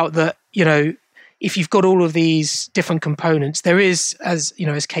no doubt that, if you've got all of these different components, there is, as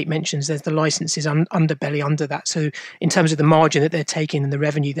Kate mentions, there's the licenses underbelly under that. So in terms of the margin that they're taking and the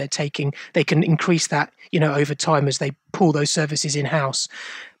revenue they're taking, they can increase that, over time as they pull those services in-house.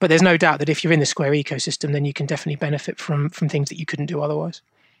 But there's no doubt that if you're in the Square ecosystem, then you can definitely benefit from things that you couldn't do otherwise.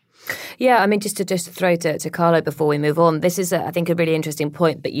 Yeah, I mean, just to throw to Carlo before we move on, this is, I think, a really interesting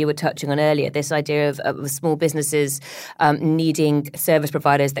point that you were touching on earlier, this idea of small businesses needing service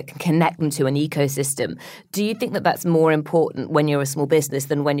providers that can connect them to an ecosystem. Do you think that that's more important when you're a small business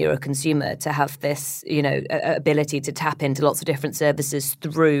than when you're a consumer, to have this, ability to tap into lots of different services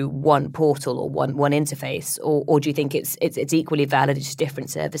through one portal or one interface? Or do you think it's equally valid, it's just different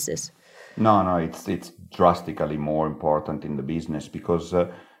services? No, it's drastically more important in the business because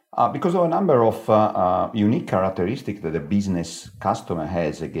of a number of unique characteristics that a business customer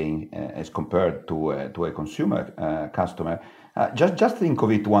has as compared to a consumer customer. Just think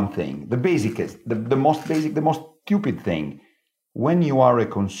of it one thing: the most basic, the most stupid thing. When you are a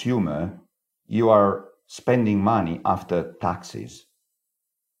consumer, you are spending money after taxes.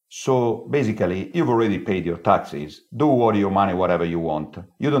 So basically, you've already paid your taxes. Do with your money whatever you want.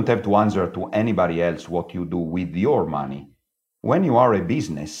 You don't have to answer to anybody else what you do with your money. When you are a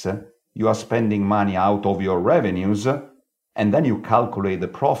business, you are spending money out of your revenues, and then you calculate the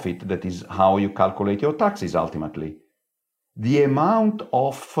profit. That is how you calculate your taxes ultimately. The amount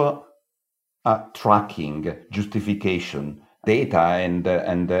of tracking, justification, data and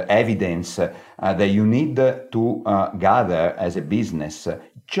evidence that you need to gather as a business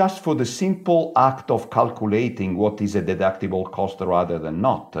just for the simple act of calculating what is a deductible cost rather than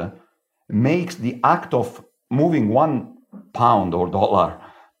not makes the act of moving £1 or dollar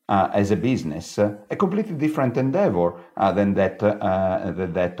as a business a completely different endeavor than that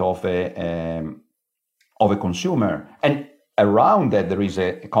of a consumer. And around that, there is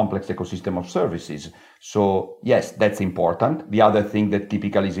a complex ecosystem of services. So yes, that's important. The other thing that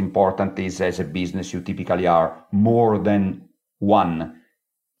typically is important is, as a business, you typically are more than one.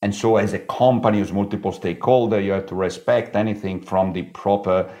 And so as a company with multiple stakeholders, you have to respect anything from the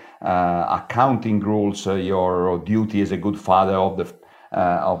proper accounting rules, your duty as a good father of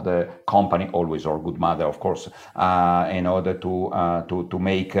the company, always, or good mother, of course, in order to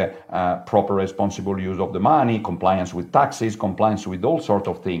make proper responsible use of the money, compliance with taxes, compliance with all sorts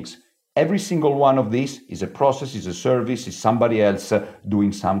of things. Every single one of these is a process, is a service, is somebody else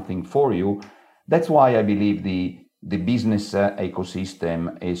doing something for you. That's why I believe the business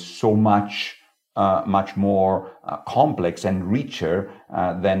ecosystem is so much more complex and richer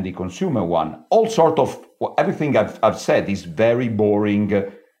than the consumer one. All sort of everything I've said is very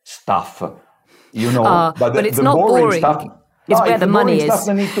boring stuff, but it's the not boring stuff. It's where the money is. Stuff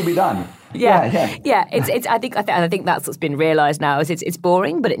that needs to be done. Yeah. It's. I think that's what's been realised now. Is it's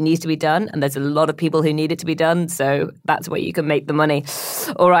boring, but it needs to be done, and there's a lot of people who need it to be done. So that's where you can make the money.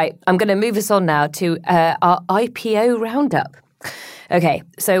 All right, I'm going to move us on now to our IPO roundup. Okay,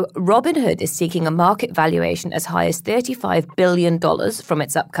 so Robinhood is seeking a market valuation as high as $35 billion from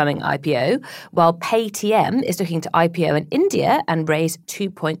its upcoming IPO, while Paytm is looking to IPO in India and raise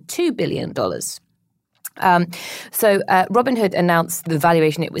 $2.2 billion. Robinhood announced the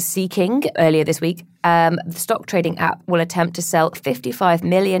valuation it was seeking earlier this week. The stock trading app will attempt to sell 55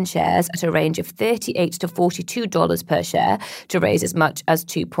 million shares at a range of $38 to $42 per share to raise as much as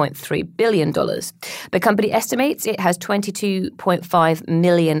 $2.3 billion. The company estimates it has 22.5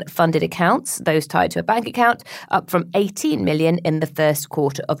 million funded accounts, those tied to a bank account, up from 18 million in the first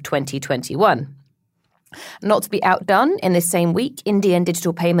quarter of 2021. Not to be outdone, in this same week, Indian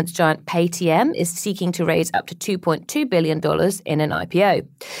digital payments giant Paytm is seeking to raise up to $2.2 billion in an IPO.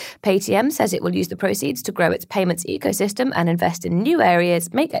 Paytm says it will use the proceeds to grow its payments ecosystem and invest in new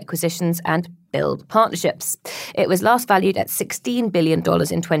areas, make acquisitions and build partnerships. It was last valued at $16 billion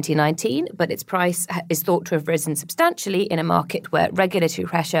in 2019, but its price is thought to have risen substantially in a market where regulatory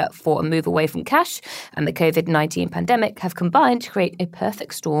pressure for a move away from cash and the COVID-19 pandemic have combined to create a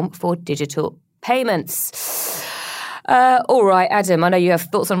perfect storm for digital payments. All right, Adam, I know you have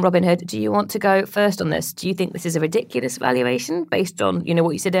thoughts on Robinhood. Do you want to go first on this? Do you think this is a ridiculous valuation based on,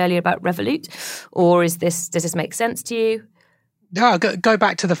 what you said earlier about Revolut? Or does this make sense to you? No, go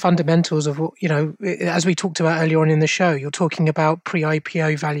back to the fundamentals of what, as we talked about earlier on in the show. You're talking about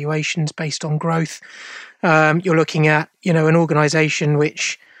pre-IPO valuations based on growth. You're looking at, an organization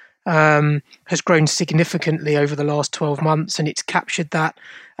which has grown significantly over the last 12 months, and it's captured that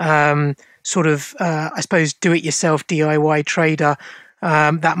do-it-yourself DIY trader,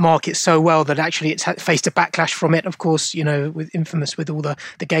 that market so well that actually it's faced a backlash from it, of course, with all the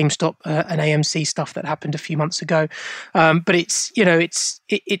GameStop and AMC stuff that happened a few months ago. But it's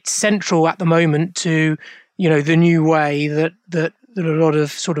central at the moment to, the new way that a lot of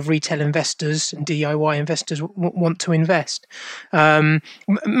sort of retail investors and DIY investors want to invest.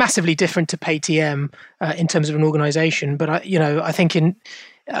 Massively different to Paytm in terms of an organization, but I think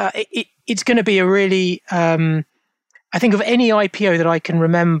it's going to be a really. I think of any IPO that I can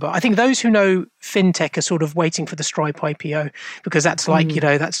remember, I think those who know fintech are sort of waiting for the Stripe IPO, because that's like,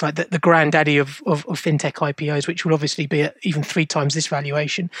 that's like the granddaddy of fintech IPOs, which will obviously be at even 3 times this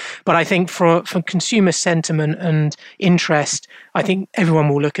valuation. But I think for consumer sentiment and interest, I think everyone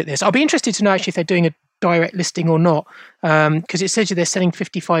will look at this. I'll be interested to know actually if they're doing a direct listing or not, because it says they're selling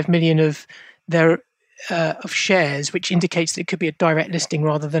 55 million of their of shares, which indicates that it could be a direct listing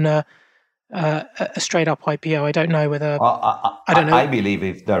rather than a straight up IPO. I don't know whether. I don't know. I believe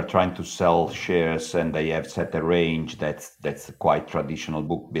if they're trying to sell shares and they have set a range, that's a quite traditional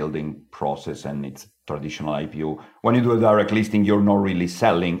book building process, and it's traditional IPO. When you do a direct listing, you're not really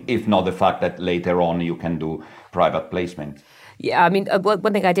selling, if not the fact that later on you can do private placement. Yeah, I mean,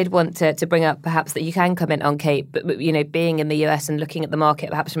 one thing I did want to bring up, perhaps that you can comment on, Kate, but being in the US and looking at the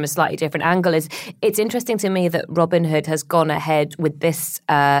market perhaps from a slightly different angle, is it's interesting to me that Robinhood has gone ahead with this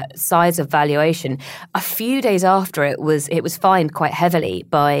size of valuation a few days after it was fined quite heavily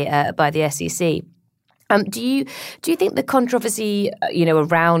by the SEC. Do you think the controversy,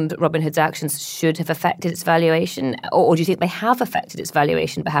 around Robinhood's actions should have affected its valuation, or do you think they have affected its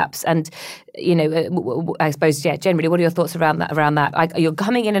valuation, perhaps? And I suppose, generally, what are your thoughts around that? You're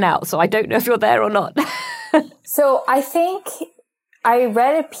coming in and out, so I don't know if you're there or not. So I think I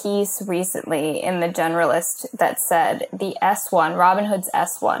read a piece recently in the Generalist that said the S1, Robinhood's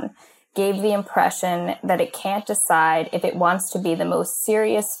S1, gave the impression that it can't decide if it wants to be the most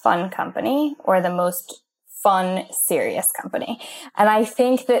serious fun company or the most fun, serious company. And I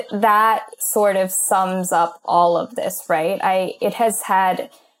think that sort of sums up all of this, right? It has had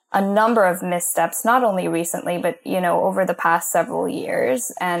a number of missteps, not only recently, but, over the past several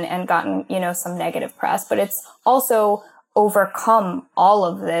years and gotten, some negative press, but it's also overcome all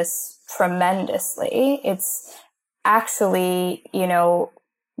of this tremendously. It's actually,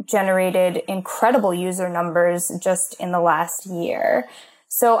 generated incredible user numbers just in the last year.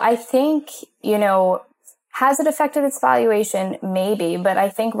 So I think, has it affected its valuation? Maybe, but I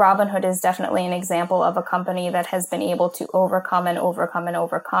think Robinhood is definitely an example of a company that has been able to overcome,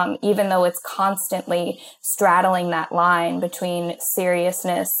 even though it's constantly straddling that line between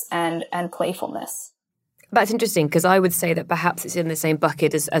seriousness and playfulness. That's interesting, because I would say that perhaps it's in the same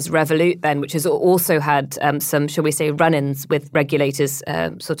bucket as Revolut then, which has also had some, shall we say, run-ins with regulators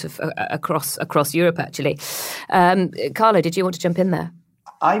sort of across Europe, actually. Carlo, did you want to jump in there?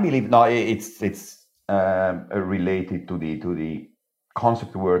 I believe it's related to the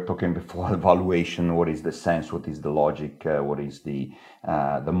concept we were talking before, valuation. What is the sense? What is the logic? What is the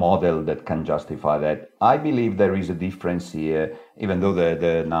model that can justify that? I believe there is a difference here, even though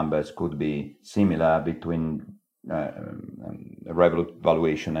the numbers could be similar between Revolut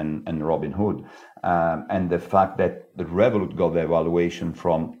valuation and Robinhood, and the fact that the Revolut got the valuation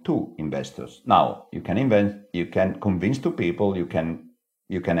from 2 investors. Now you can invest, you can convince 2 people, you can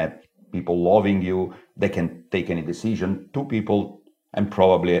have people loving you, they can take any decision. 2 people. And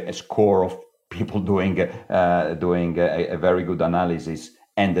probably a score of people doing a very good analysis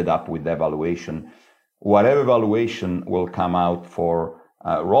ended up with the valuation. Whatever valuation will come out for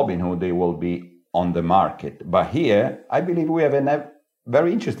Robinhood, they will be on the market. But here, I believe we have a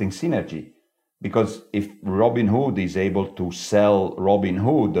very interesting synergy, because if Robinhood is able to sell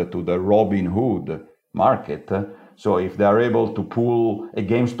Robinhood to the Robinhood market, so if they are able to pull a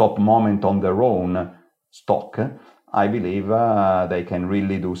GameStop moment on their own stock, I believe they can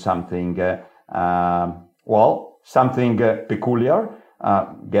really do something, something peculiar,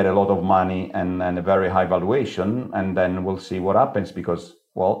 get a lot of money and a very high valuation, and then we'll see what happens, because,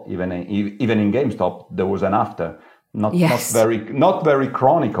 even in GameStop, there was an after. Not very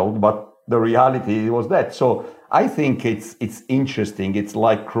chronicled, but the reality was that. So I think it's interesting. It's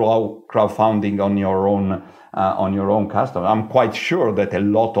like crowdfunding on your own customer. I'm quite sure that a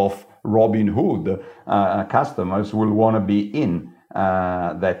lot of Robinhood customers will want to be in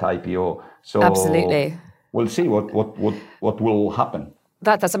that IPO. So absolutely, we'll see what will happen.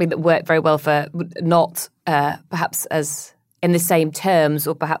 That's something that worked very well for not perhaps as in the same terms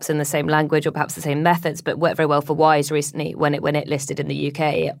or perhaps in the same language or perhaps the same methods, but worked very well for Wise recently when it listed in the UK.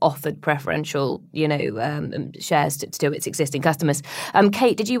 It offered preferential, shares to its existing customers.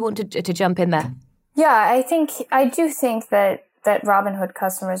 Kate, did you want to jump in there? Yeah, I do think that Robinhood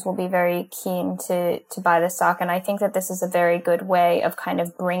customers will be very keen to buy the stock. And I think that this is a very good way of kind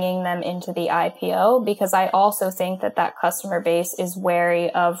of bringing them into the IPO, because I also think that customer base is wary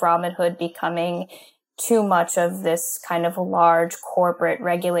of Robinhood becoming too much of this kind of large corporate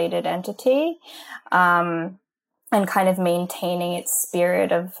regulated entity, and kind of maintaining its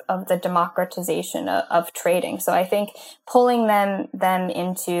spirit of the democratization of trading. So I think pulling them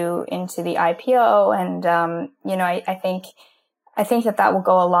into the IPO and, I think that will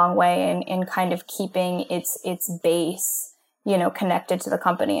go a long way in kind of keeping its base, connected to the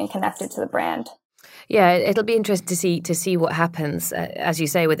company and connected to the brand. Yeah, it'll be interesting to see what happens, as you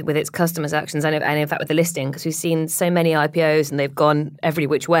say, with its customers' actions and in fact with the listing, because we've seen so many IPOs and they've gone every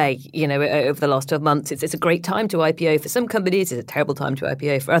which way, over the last 12 months. It's a great time to IPO for some companies. It's a terrible time to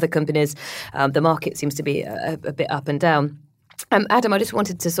IPO for other companies. The market seems to be a bit up and down. Adam, I just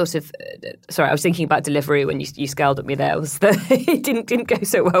wanted to sort of, sorry, I was thinking about Deliveroo when you scowled at me there. It didn't go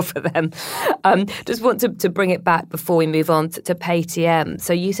so well for them. Just want to bring it back before we move on to Paytm.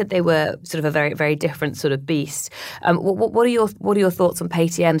 So you said they were sort of a very, very different sort of beast. What are your thoughts on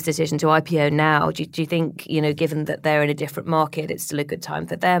Paytm's decision to IPO now? Do you think, given that they're in a different market, it's still a good time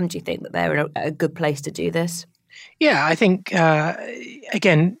for them? Do you think that they're in a good place to do this? Yeah, I think,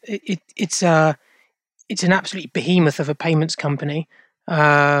 again, it's an absolute behemoth of a payments company,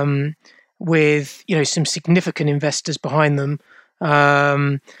 with some significant investors behind them,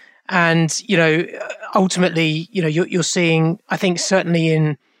 and ultimately you're seeing, I think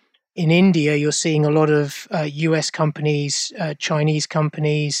certainly in India, you're seeing a lot of US companies, Chinese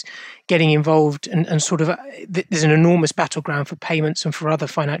companies getting involved, and sort of there's an enormous battleground for payments and for other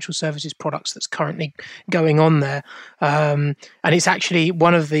financial services products that's currently going on there. And it's actually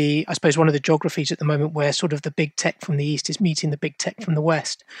one of the geographies at the moment where sort of the big tech from the East is meeting the big tech from the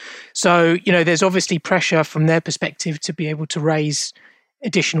West. So, there's obviously pressure from their perspective to be able to raise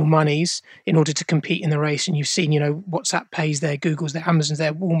additional monies in order to compete in the race. And you've seen, WhatsApp Pays there, Google's there, Amazon's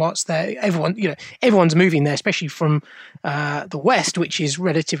there, Walmart's there. Everyone's moving there, especially from the West, which is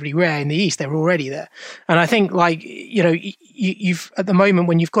relatively rare. In the East, they're already there. And I think, you've at the moment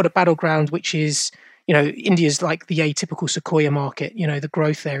when you've got a battleground, which is, India's like the atypical Sequoia market. The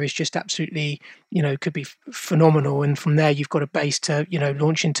growth there is just absolutely, could be phenomenal. And from there, you've got a base to,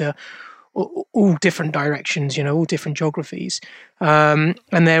 launch into all different directions, all different geographies, and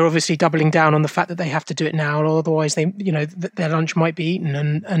they're obviously doubling down on the fact that they have to do it now, or otherwise they, their lunch might be eaten.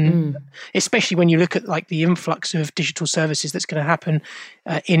 And especially when you look at like the influx of digital services that's going to happen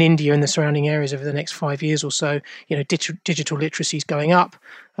in India and the surrounding areas over the next 5 years or so, digital literacy is going up.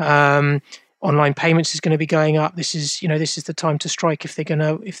 Online payments is going to be going up. This is the time to strike if they're going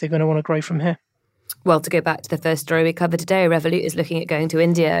to want to grow from here. Well, to go back to the first story we covered today, Revolut is looking at going to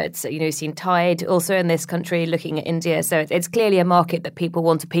India. It's, seen Tide also in this country looking at India. So it's clearly a market that people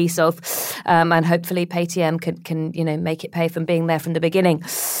want a piece of. And hopefully Paytm can make it pay from being there from the beginning.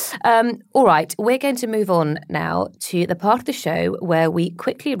 All right, we're going to move on now to the part of the show where we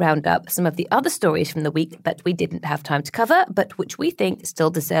quickly round up some of the other stories from the week that we didn't have time to cover, but which we think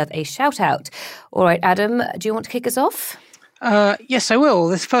still deserve a shout out. All right, Adam, do you want to kick us off? Yes, I will.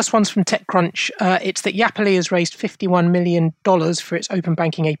 This first one's from TechCrunch. It's that Yapily has raised $51 million for its open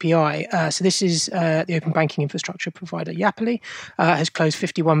banking API. So this is the open banking infrastructure provider. Yapily has closed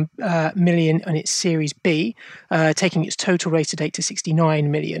 $51 million on its Series B, taking its total raise to date to $69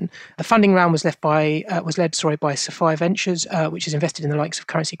 million. The funding round was led by Sapphire Ventures, which is invested in the likes of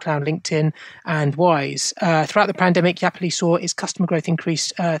Currency Cloud, LinkedIn, and Wise. Throughout the pandemic, Yapily saw its customer growth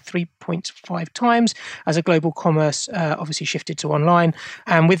increase 3.5 times as a global commerce obviously shifted to online.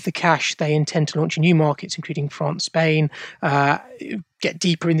 And with the cash, they intend to launch in new markets, including France, Spain, get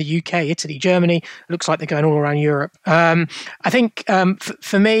deeper in the UK, Italy, Germany. Looks like they're going all around Europe. I think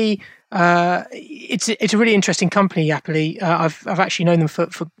for me, it's a really interesting company, Yapily. I've actually known them for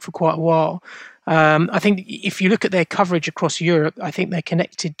quite a while. I think if you look at their coverage across Europe, I think they're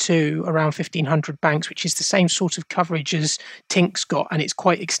connected to around 1,500 banks, which is the same sort of coverage as Tink's got, and it's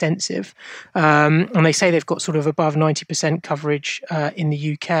quite extensive. And they say they've got sort of above 90% coverage in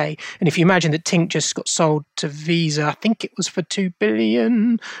the UK. And if you imagine that Tink just got sold to Visa, I think it was for $2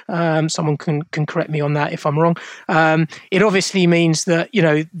 billion. Someone can correct me on that if I'm wrong. It obviously means that,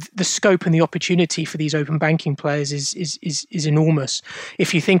 the scope and the opportunity for these open banking players is enormous.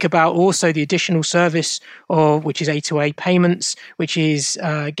 If you think about also the additional service, which is A2A payments, which is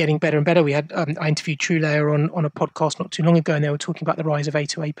getting better and better. We had I interviewed TrueLayer on a podcast not too long ago, and they were talking about the rise of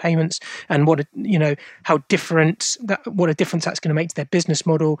A2A payments and what a difference that's going to make to their business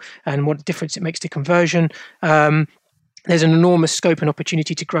model and what a difference it makes to conversion. There's an enormous scope and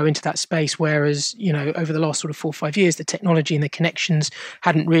opportunity to grow into that space, whereas, over the last sort of 4 or 5 years, the technology and the connections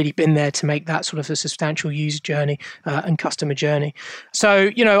hadn't really been there to make that sort of a substantial user journey and customer journey.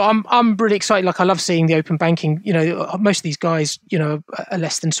 So, I'm really excited. Like, I love seeing the open banking. Most of these guys, are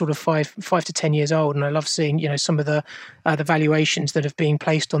less than sort of 5 to 10 years old, and I love seeing, some of the valuations that have been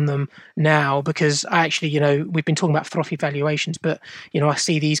placed on them now, because I actually, we've been talking about frothy valuations, but, I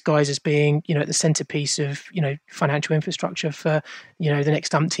see these guys as being, at the centerpiece of, financial infrastructure for the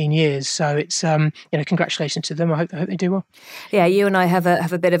next umpteen years. So it's congratulations to them. I hope they do well. Yeah, you and I have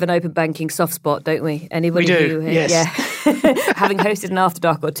a bit of an open banking soft spot, don't we? Anybody we do, yes. Yeah, having hosted an After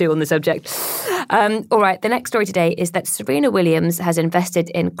Dark or two on the subject. All right, the next story today is that Serena Williams has invested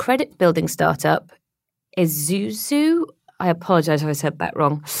in credit building startup Isuzu. I apologize if I said that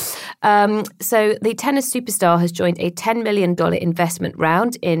wrong. So the tennis superstar has joined a $10 million investment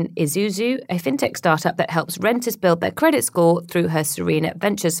round in Isuzu, a fintech startup that helps renters build their credit score through her Serena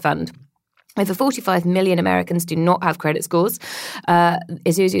Ventures fund. Over 45 million Americans do not have credit scores.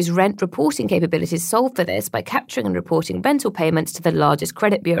 Isuzu's rent reporting capabilities solve for this by capturing and reporting rental payments to the largest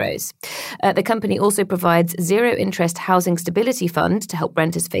credit bureaus. The company also provides zero-interest housing stability fund to help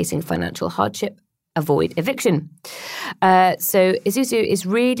renters facing financial hardship avoid eviction. So Isuzu is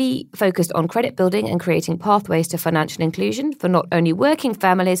really focused on credit building and creating pathways to financial inclusion for not only working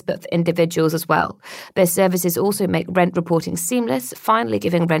families, but for individuals as well. Their services also make rent reporting seamless, finally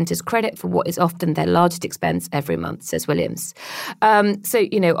giving renters credit for what is often their largest expense every month, says Williams.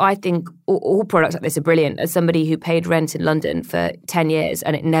 I think all products like this are brilliant. As somebody who paid rent in London for 10 years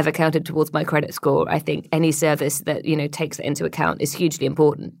and it never counted towards my credit score, I think any service that, takes that into account is hugely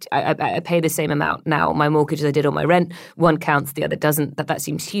important. I pay the same amount now on my mortgage as I did on my rent. One counts, the other doesn't. That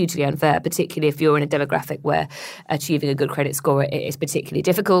seems hugely unfair, particularly if you're in a demographic where achieving a good credit score is particularly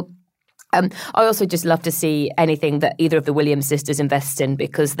difficult. I also just love to see anything that either of the Williams sisters invests in,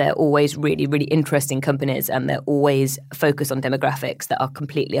 because they're always really, really interesting companies and they're always focused on demographics that are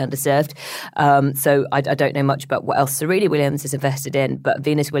completely underserved. So I don't know much about what else Serena Williams has invested in, but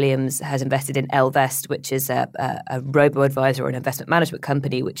Venus Williams has invested in Ellevest, which is a robo-advisor or an investment management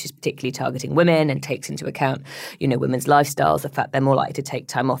company which is particularly targeting women and takes into account, women's lifestyles, the fact they're more likely to take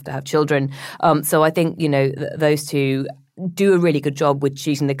time off to have children. So I think, those two do a really good job with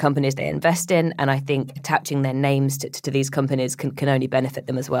choosing the companies they invest in, and I think attaching their names to these companies can only benefit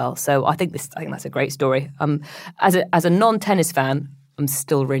them as well. So I think that's a great story. As a non-tennis fan, I'm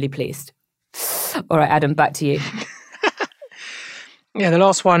still really pleased. All right, Adam, back to you. Yeah, the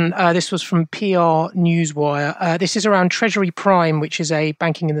last one, this was from PR Newswire. This is around Treasury Prime, which is a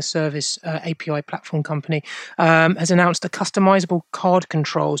banking in the service API platform company, has announced a customizable card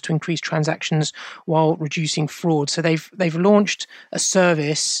controls to increase transactions while reducing fraud. So they've launched a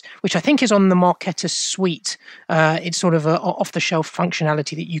service, which I think is on the Marqeta suite. It's sort of a off-the-shelf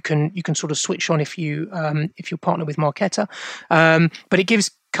functionality that you can sort of switch on if you partner with Marqeta. But it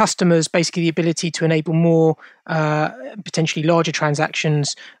gives customers basically the ability to enable more potentially larger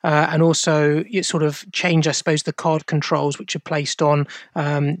transactions and also sort of change, I suppose, the card controls which are placed on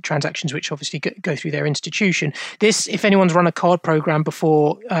transactions which obviously go through their institution. This, if anyone's run a card program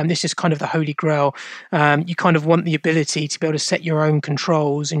before, this is kind of the holy grail. You kind of want the ability to be able to set your own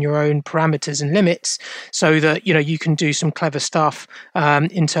controls and your own parameters and limits so that, you can do some clever stuff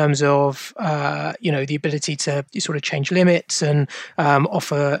in terms of, the ability to sort of change limits and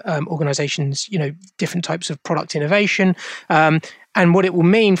offer organizations, different types of product innovation. And what it will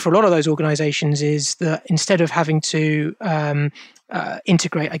mean for a lot of those organizations is that instead of having to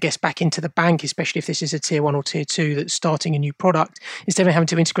integrate, I guess, back into the bank, especially if this is a tier 1 or tier 2 that's starting a new product, instead of having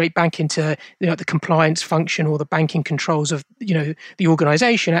to integrate back into the compliance function or the banking controls of the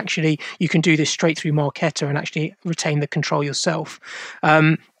organization, actually you can do this straight through Marqeta and actually retain the control yourself.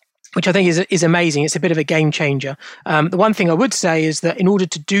 Which I think is amazing. It's a bit of a game changer. The one thing I would say is that in order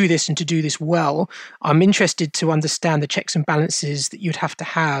to do this and to do this well, I'm interested to understand the checks and balances that you'd have to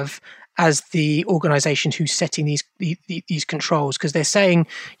have as the organization who's setting these controls, because they're saying,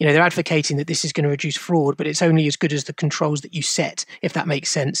 they're advocating that this is going to reduce fraud, but it's only as good as the controls that you set, if that makes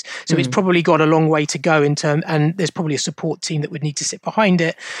sense. So it's probably got a long way to go and there's probably a support team that would need to sit behind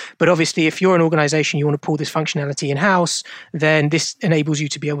it. But obviously, if you're an organization, you want to pull this functionality in-house, then this enables you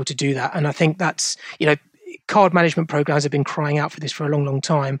to be able to do that. And I think that's, card management programs have been crying out for this for a long, long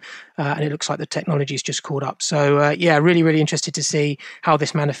time. And it looks like the technology's just caught up. So, really, really interested to see how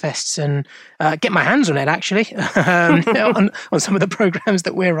this manifests and get my hands on it, actually, on some of the programs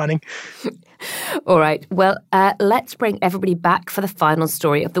that we're running. All right. Well, let's bring everybody back for the final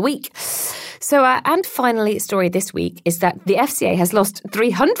story of the week. So, and finally, story this week is that the FCA has lost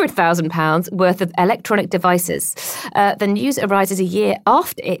 £300,000 worth of electronic devices. The news arises a year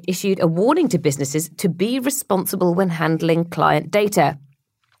after it issued a warning to businesses to be responsible when handling client data.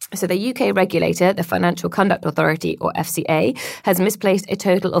 So the UK regulator, the Financial Conduct Authority, or FCA, has misplaced a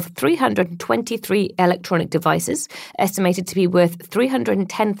total of 323 electronic devices, estimated to be worth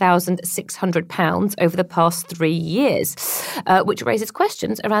 £310,600 over the past 3 years, which raises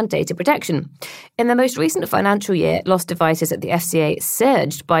questions around data protection. In the most recent financial year, lost devices at the FCA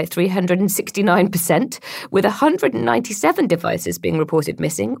surged by 369%, with 197 devices being reported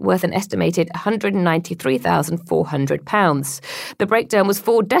missing, worth an estimated £193,400. The breakdown was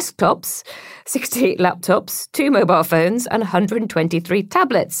 4 desktops, 68 laptops, 2 mobile phones, and 123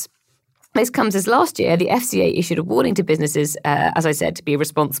 tablets. This comes as last year, the FCA issued a warning to businesses, as I said, to be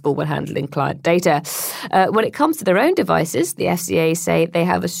responsible when handling client data. When it comes to their own devices, the FCA say they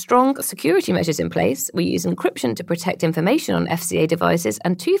have strong security measures in place. We use encryption to protect information on FCA devices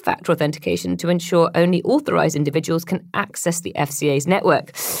and 2-factor authentication to ensure only authorised individuals can access the FCA's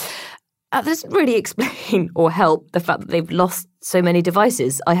network. That doesn't really explain or help the fact that they've lost so many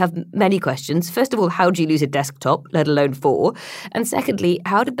devices. I have many questions. First of all, how do you lose a desktop, let alone 4? And secondly,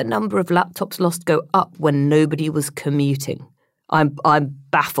 how did the number of laptops lost go up when nobody was commuting? I'm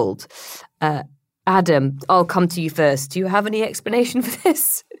baffled. Adam, I'll come to you first. Do you have any explanation for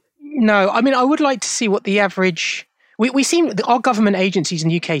this? No, I mean, I would like to see what the average... We seem, our government agencies in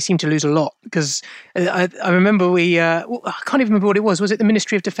the UK seem to lose a lot, because I remember I can't even remember what it was. Was it the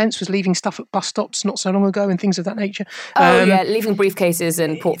Ministry of Defence was leaving stuff at bus stops not so long ago and things of that nature? Leaving briefcases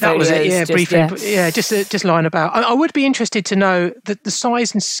and portfolios. That was it, just lying about. I would be interested to know that the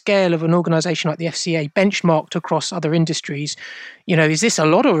size and scale of an organisation like the FCA benchmarked across other industries. Is this a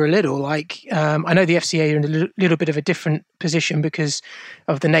lot or a little? I know the FCA are in a little bit of a different position because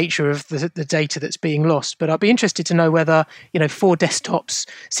of the nature of the data that's being lost. But I'd be interested to know whether, 4 desktops,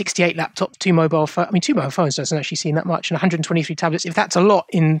 68 laptops, 2 mobile phones. I mean, 2 mobile phones doesn't actually seem that much, and 123 tablets. If that's a lot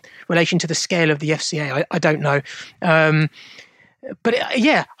in relation to the scale of the FCA, I don't know. But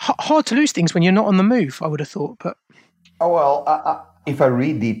hard to lose things when you're not on the move, I would have thought. But if I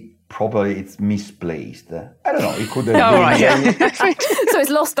read it, probably it's misplaced. I don't know. It could have been. Right, So it's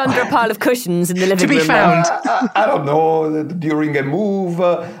lost under a pile of cushions in the living room. To be found. I don't know. During a move,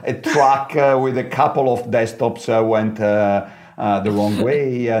 a truck with a couple of desktops went the wrong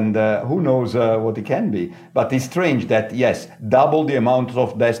way, and who knows what it can be. But it's strange that, yes, double the amount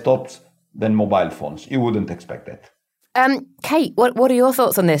of desktops than mobile phones. You wouldn't expect that. Kate, what are your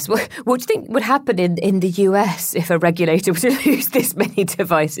thoughts on this? What do you think would happen in the US if a regulator were to lose this many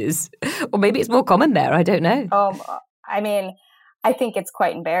devices? Or maybe it's more common there, I don't know. I mean, I think it's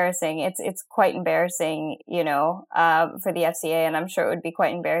quite embarrassing. It's quite embarrassing, for the FCA, and I'm sure it would be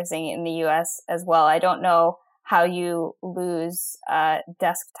quite embarrassing in the US as well. I don't know how you lose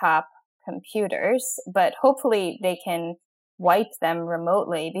desktop computers, but hopefully they can wipe them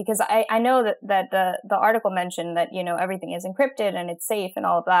remotely, because I know that the article mentioned that, everything is encrypted and it's safe and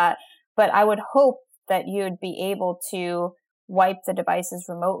all of that, but I would hope that you'd be able to wipe the devices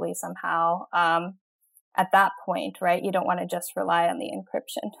remotely somehow. At that point, right? You don't want to just rely on the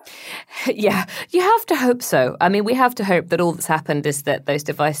encryption. Yeah, you have to hope so. I mean, we have to hope that all that's happened is that those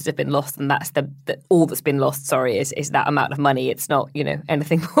devices have been lost, and that's all that's been lost, is that amount of money. It's not,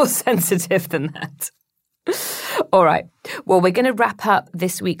 anything more sensitive than that. All right. Well, we're going to wrap up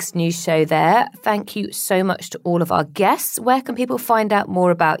this week's news show there. Thank you so much to all of our guests. Where can people find out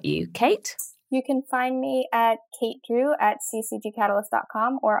more about you? Kate? You can find me at Kate Drew at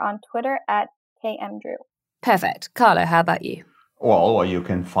ccgcatalyst.com or on Twitter at KMDrew. Perfect. Carlo, how about you? Well, you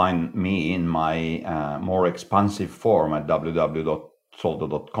can find me in my more expansive form at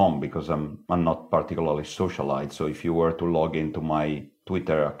www.soldo.com, because I'm not particularly socialite. So if you were to log into my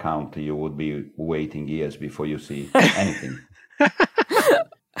Twitter account, you would be waiting years before you see anything.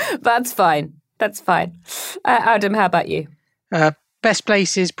 That's fine. Adam, how about you? Best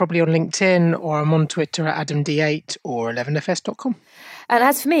place is probably on LinkedIn, or I'm on Twitter at AdamD8 or 11fs.com. And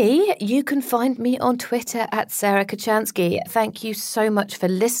as for me, you can find me on Twitter at Sarah Kocianski. Thank you so much for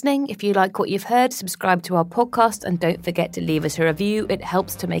listening. If you like what you've heard, subscribe to our podcast and don't forget to leave us a review. It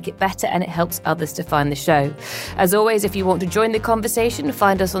helps to make it better and it helps others to find the show. As always, if you want to join the conversation,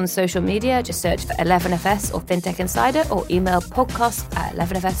 find us on social media. Just search for 11FS or FinTech Insider or email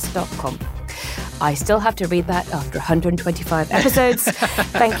podcast@11fs.com. I still have to read that after 125 episodes.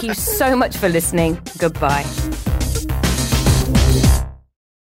 Thank you so much for listening. Goodbye.